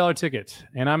a $5 ticket.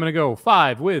 And I'm gonna go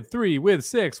 5 with 3 with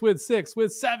 6 with 6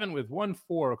 with 7 with 1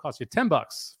 4. It'll cost you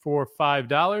 $10 for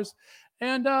 $5.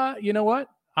 And you know what?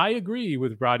 I agree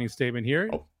with Rodney's statement here.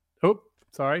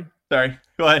 Sorry. Go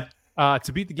ahead.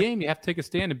 To beat the game, you have to take a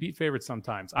stand and beat favorites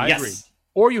sometimes. I agree.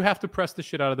 Or you have to press the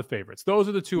shit out of the favorites. Those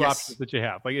are the two options that you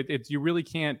have. Like it's you really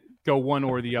can't go one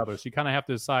or the other. So you kind of have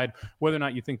to decide whether or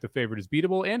not you think the favorite is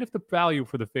beatable and if the value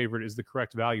for the favorite is the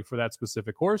correct value for that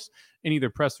specific horse, and either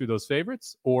press through those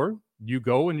favorites or you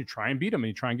go and you try and beat them and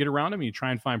you try and get around them and you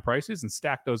try and find prices and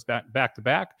stack those back to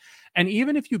back. And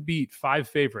even if you beat 5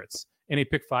 favorites in a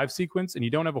pick 5 sequence and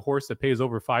you don't have a horse that pays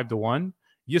over 5-1,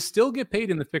 you still get paid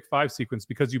in the pick 5 sequence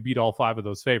because you beat all 5 of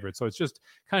those favorites. So it's just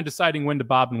kind of deciding when to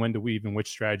bob and when to weave and which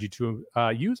strategy to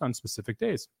use on specific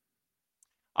days.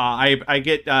 I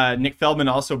get Nick Feldman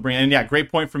also bringing,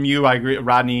 great point from you. I agree,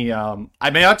 Rodney.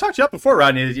 I've talked to you up before,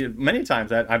 Rodney, many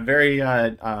times. I'm very, I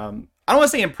don't want to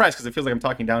say impressed because it feels like I'm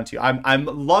talking down to you. I'm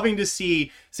loving to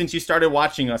see, since you started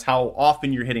watching us, how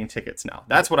often you're hitting tickets now.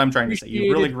 That's what I'm trying to say.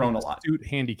 You've really grown a lot. Astute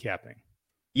handicapping.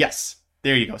 Yes.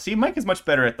 There you go. See, Mike is much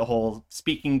better at the whole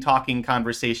speaking, talking,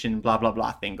 conversation, blah, blah,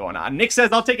 blah thing going on. Nick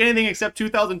says, I'll take anything except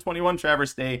 2021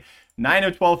 Travers Day. 9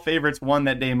 of 12 favorites won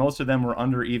that day. Most of them were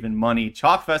under even money.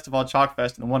 Chalk Festival, Chalk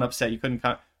Fest, and one upset. You couldn't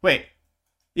count. Wait.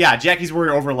 Yeah, Jackie's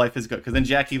Warrior Over Life is good because then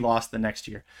Jackie lost the next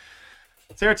year.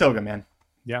 Saratoga, man.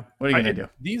 Yeah. What are you going to do?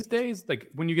 These days, like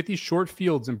when you get these short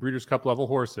fields and Breeders' Cup level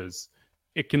horses,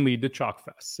 it can lead to chalk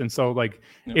fests. And so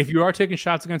if you are taking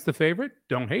shots against the favorite,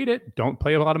 don't hate it. Don't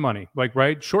play a lot of money.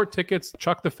 Right? Short tickets,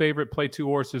 chuck the favorite, play 2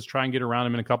 horses, try and get around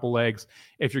them in a couple legs.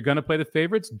 If you're going to play the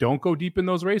favorites, don't go deep in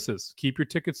those races. Keep your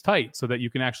tickets tight so that you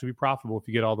can actually be profitable if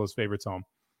you get all those favorites home.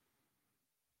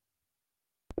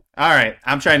 All right.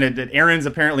 I'm trying to, Aaron's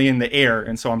apparently in the air.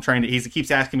 And so he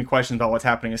keeps asking me questions about what's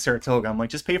happening at Saratoga. I'm like,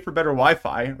 just pay for better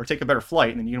Wi-Fi or take a better flight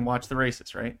and then you can watch the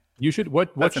races, right? You should,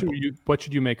 what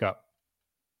should you make up?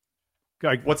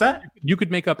 What's that? You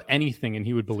could make up anything and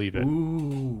he would believe it.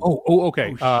 Ooh.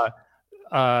 Okay.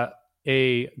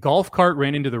 A golf cart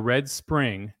ran into the Red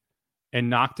Spring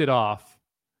and knocked it off.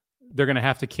 They're going to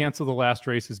have to cancel the last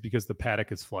races because the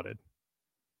paddock is flooded.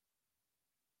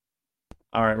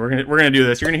 All right, we're gonna do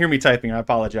this. You're gonna hear me typing. I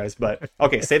apologize, but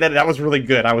okay. Say that. That was really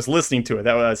good. I was listening to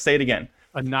it. Say it again.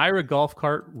 A Naira golf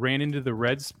cart ran into the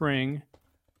Red Spring,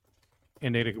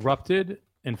 and it erupted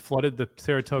and flooded the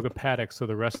Saratoga paddock, so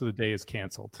the rest of the day is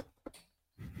canceled.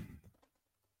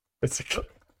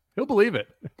 He'll believe it.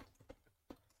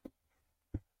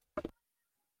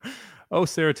 Oh,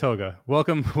 Saratoga.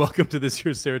 Welcome to this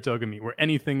year's Saratoga meet, where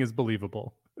anything is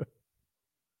believable.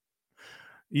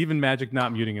 Even Magic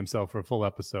not muting himself for a full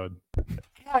episode.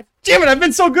 God damn it, I've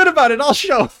been so good about it all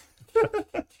show.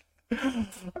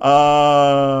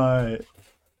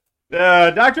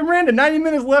 Dr. Miranda, 90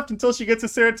 minutes left until she gets to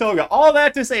Saratoga. All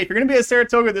that to say, if you're going to be at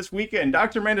Saratoga this weekend,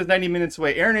 Dr. Miranda's 90 minutes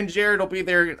away. Aaron and Jared will be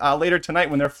there later tonight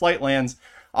when their flight lands.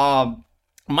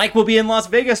 Mike will be in Las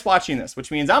Vegas watching this, which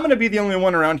means I'm going to be the only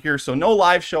one around here. So no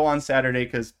live show on Saturday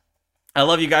because I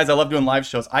love you guys. I love doing live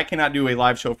shows. I cannot do a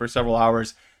live show for several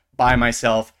hours by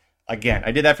myself again.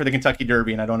 I did that for the Kentucky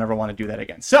Derby, and I don't ever want to do that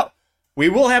again. So we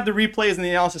will have the replays and the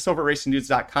analysis over at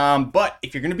racingdudes.com. But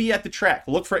if you're going to be at the track,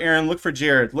 look for Aaron, look for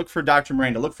Jared, look for Dr.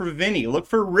 Miranda, look for Vinny, look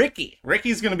for Ricky.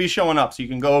 Ricky's going to be showing up, so you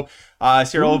can go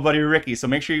see our old buddy Ricky. So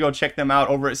make sure you go check them out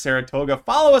over at Saratoga.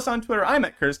 Follow us on Twitter. I'm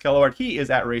at Curtis Kellaward. He is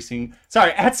at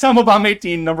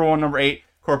Samobomb18, number 1, number 8,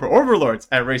 Corporate Overlords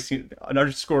at racing at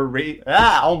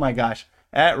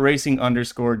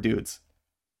racing_dudes.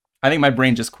 I think my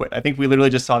brain just quit. I think we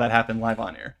literally just saw that happen live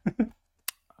on air.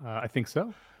 I think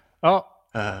so. Oh,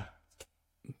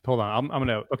 hold on. I'm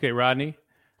gonna. Okay, Rodney.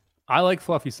 I like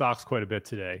fluffy socks quite a bit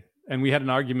today, and we had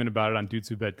an argument about it on Dudes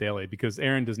Who Bet Daily because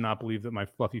Aaron does not believe that my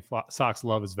fluffy socks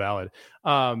love is valid.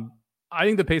 I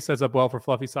think the pace sets up well for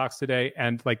fluffy socks today,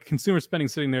 and like consumer spending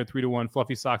sitting there at 3-1,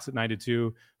 fluffy socks at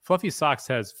 9-2. Fluffy socks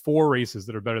has 4 races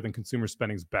that are better than consumer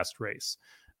spending's best race.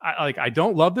 I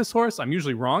don't love this horse. I'm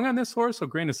usually wrong on this horse, so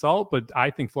grain of salt, but I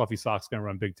think Fluffy Sock's going to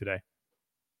run big today.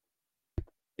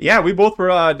 Yeah, we both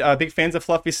were big fans of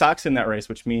Fluffy Socks in that race,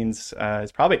 which means it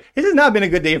has not been a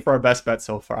good day for our best bet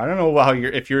so far. I don't know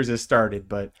if yours has started,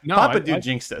 but no, Papa Dude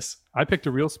jinxed us. I picked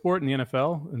a real sport in the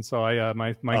NFL, and so I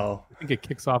think it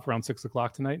kicks off around 6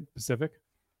 o'clock tonight, Pacific.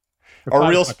 Or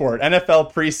real sport,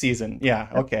 NFL preseason. Yeah,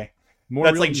 okay.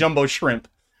 That's like jumbo shrimp.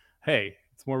 Hey,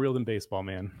 it's more real than baseball,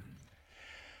 man.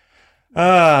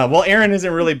 Well, Aaron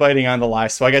isn't really biting on the lie,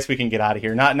 so I guess we can get out of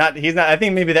here. He's not. I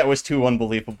think maybe that was too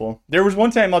unbelievable. There was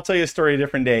one time, I'll tell you a story a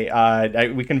different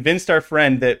day. We convinced our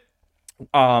friend that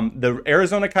the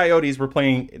Arizona Coyotes were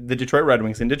playing the Detroit Red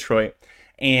Wings in Detroit.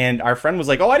 And our friend was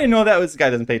like, oh, I didn't know that was, this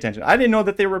guy doesn't pay attention. I didn't know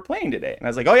that they were playing today. And I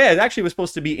was like, oh yeah, it actually was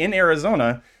supposed to be in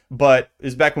Arizona, but it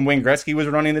was back when Wayne Gretzky was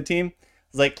running the team.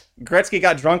 It's like, Gretzky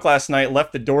got drunk last night,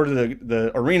 left the door to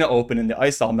the arena open, and the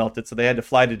ice all melted, so they had to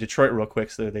fly to Detroit real quick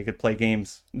so that they could play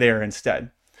games there instead.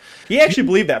 He actually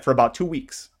believed that for about 2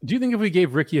 weeks. Do you think if we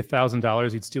gave Ricky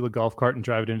 $1,000, he'd steal a golf cart and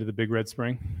drive it into the Big Red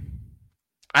Spring?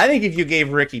 I think if you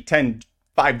gave Ricky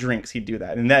 5 drinks, he'd do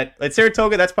that. And that at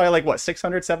Saratoga, that's probably like, what,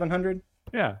 600, 700?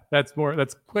 Yeah, that's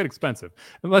quite expensive.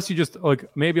 Unless you just, like,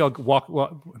 maybe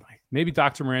I'll maybe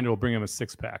Dr. Miranda will bring him a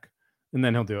 6-pack, and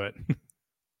then he'll do it.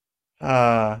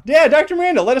 Yeah, Dr.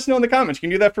 Miranda, let us know in the comments. You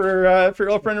can do that for your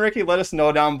old friend Ricky. Let us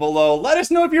know down below. Let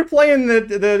us know if you're playing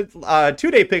the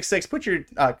 2-day pick 6. Put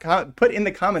in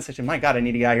the comment section. My God, I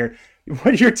need to get out here.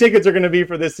 What your tickets are going to be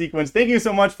for this sequence. Thank you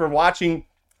so much for watching.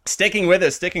 Sticking with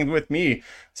us, sticking with me,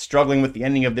 struggling with the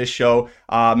ending of this show.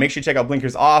 Make sure you check out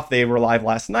Blinkers Off. They were live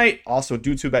last night. Also,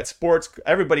 DudesWhoBet Sports.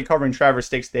 Everybody covering Travers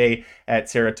Stakes Day at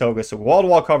Saratoga. So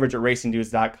wall-to-wall coverage at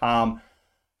racingdudes.com.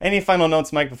 Any final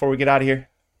notes, Mike, before we get out of here?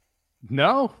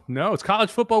 No. It's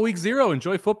college football week 0.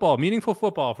 Enjoy football, meaningful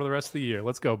football for the rest of the year.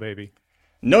 Let's go, baby.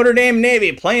 Notre Dame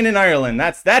Navy playing in Ireland.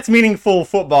 That's meaningful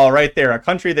football right there. A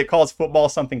country that calls football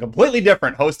something completely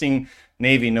different, hosting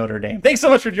Navy Notre Dame. Thanks so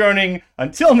much for joining.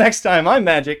 Until next time, I'm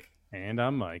Magic. And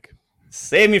I'm Mike.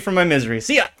 Save me from my misery.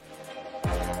 See ya.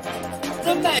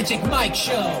 The Magic Mike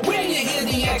Show, where you hear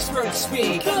the experts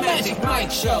speak. The Magic Mike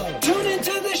Show. Tune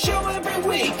into the show every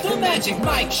week. The Magic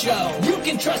Mike Show. You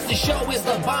can trust the show is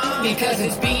the bomb because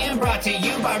it's being brought to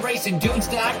you by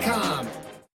RacingDudes.com.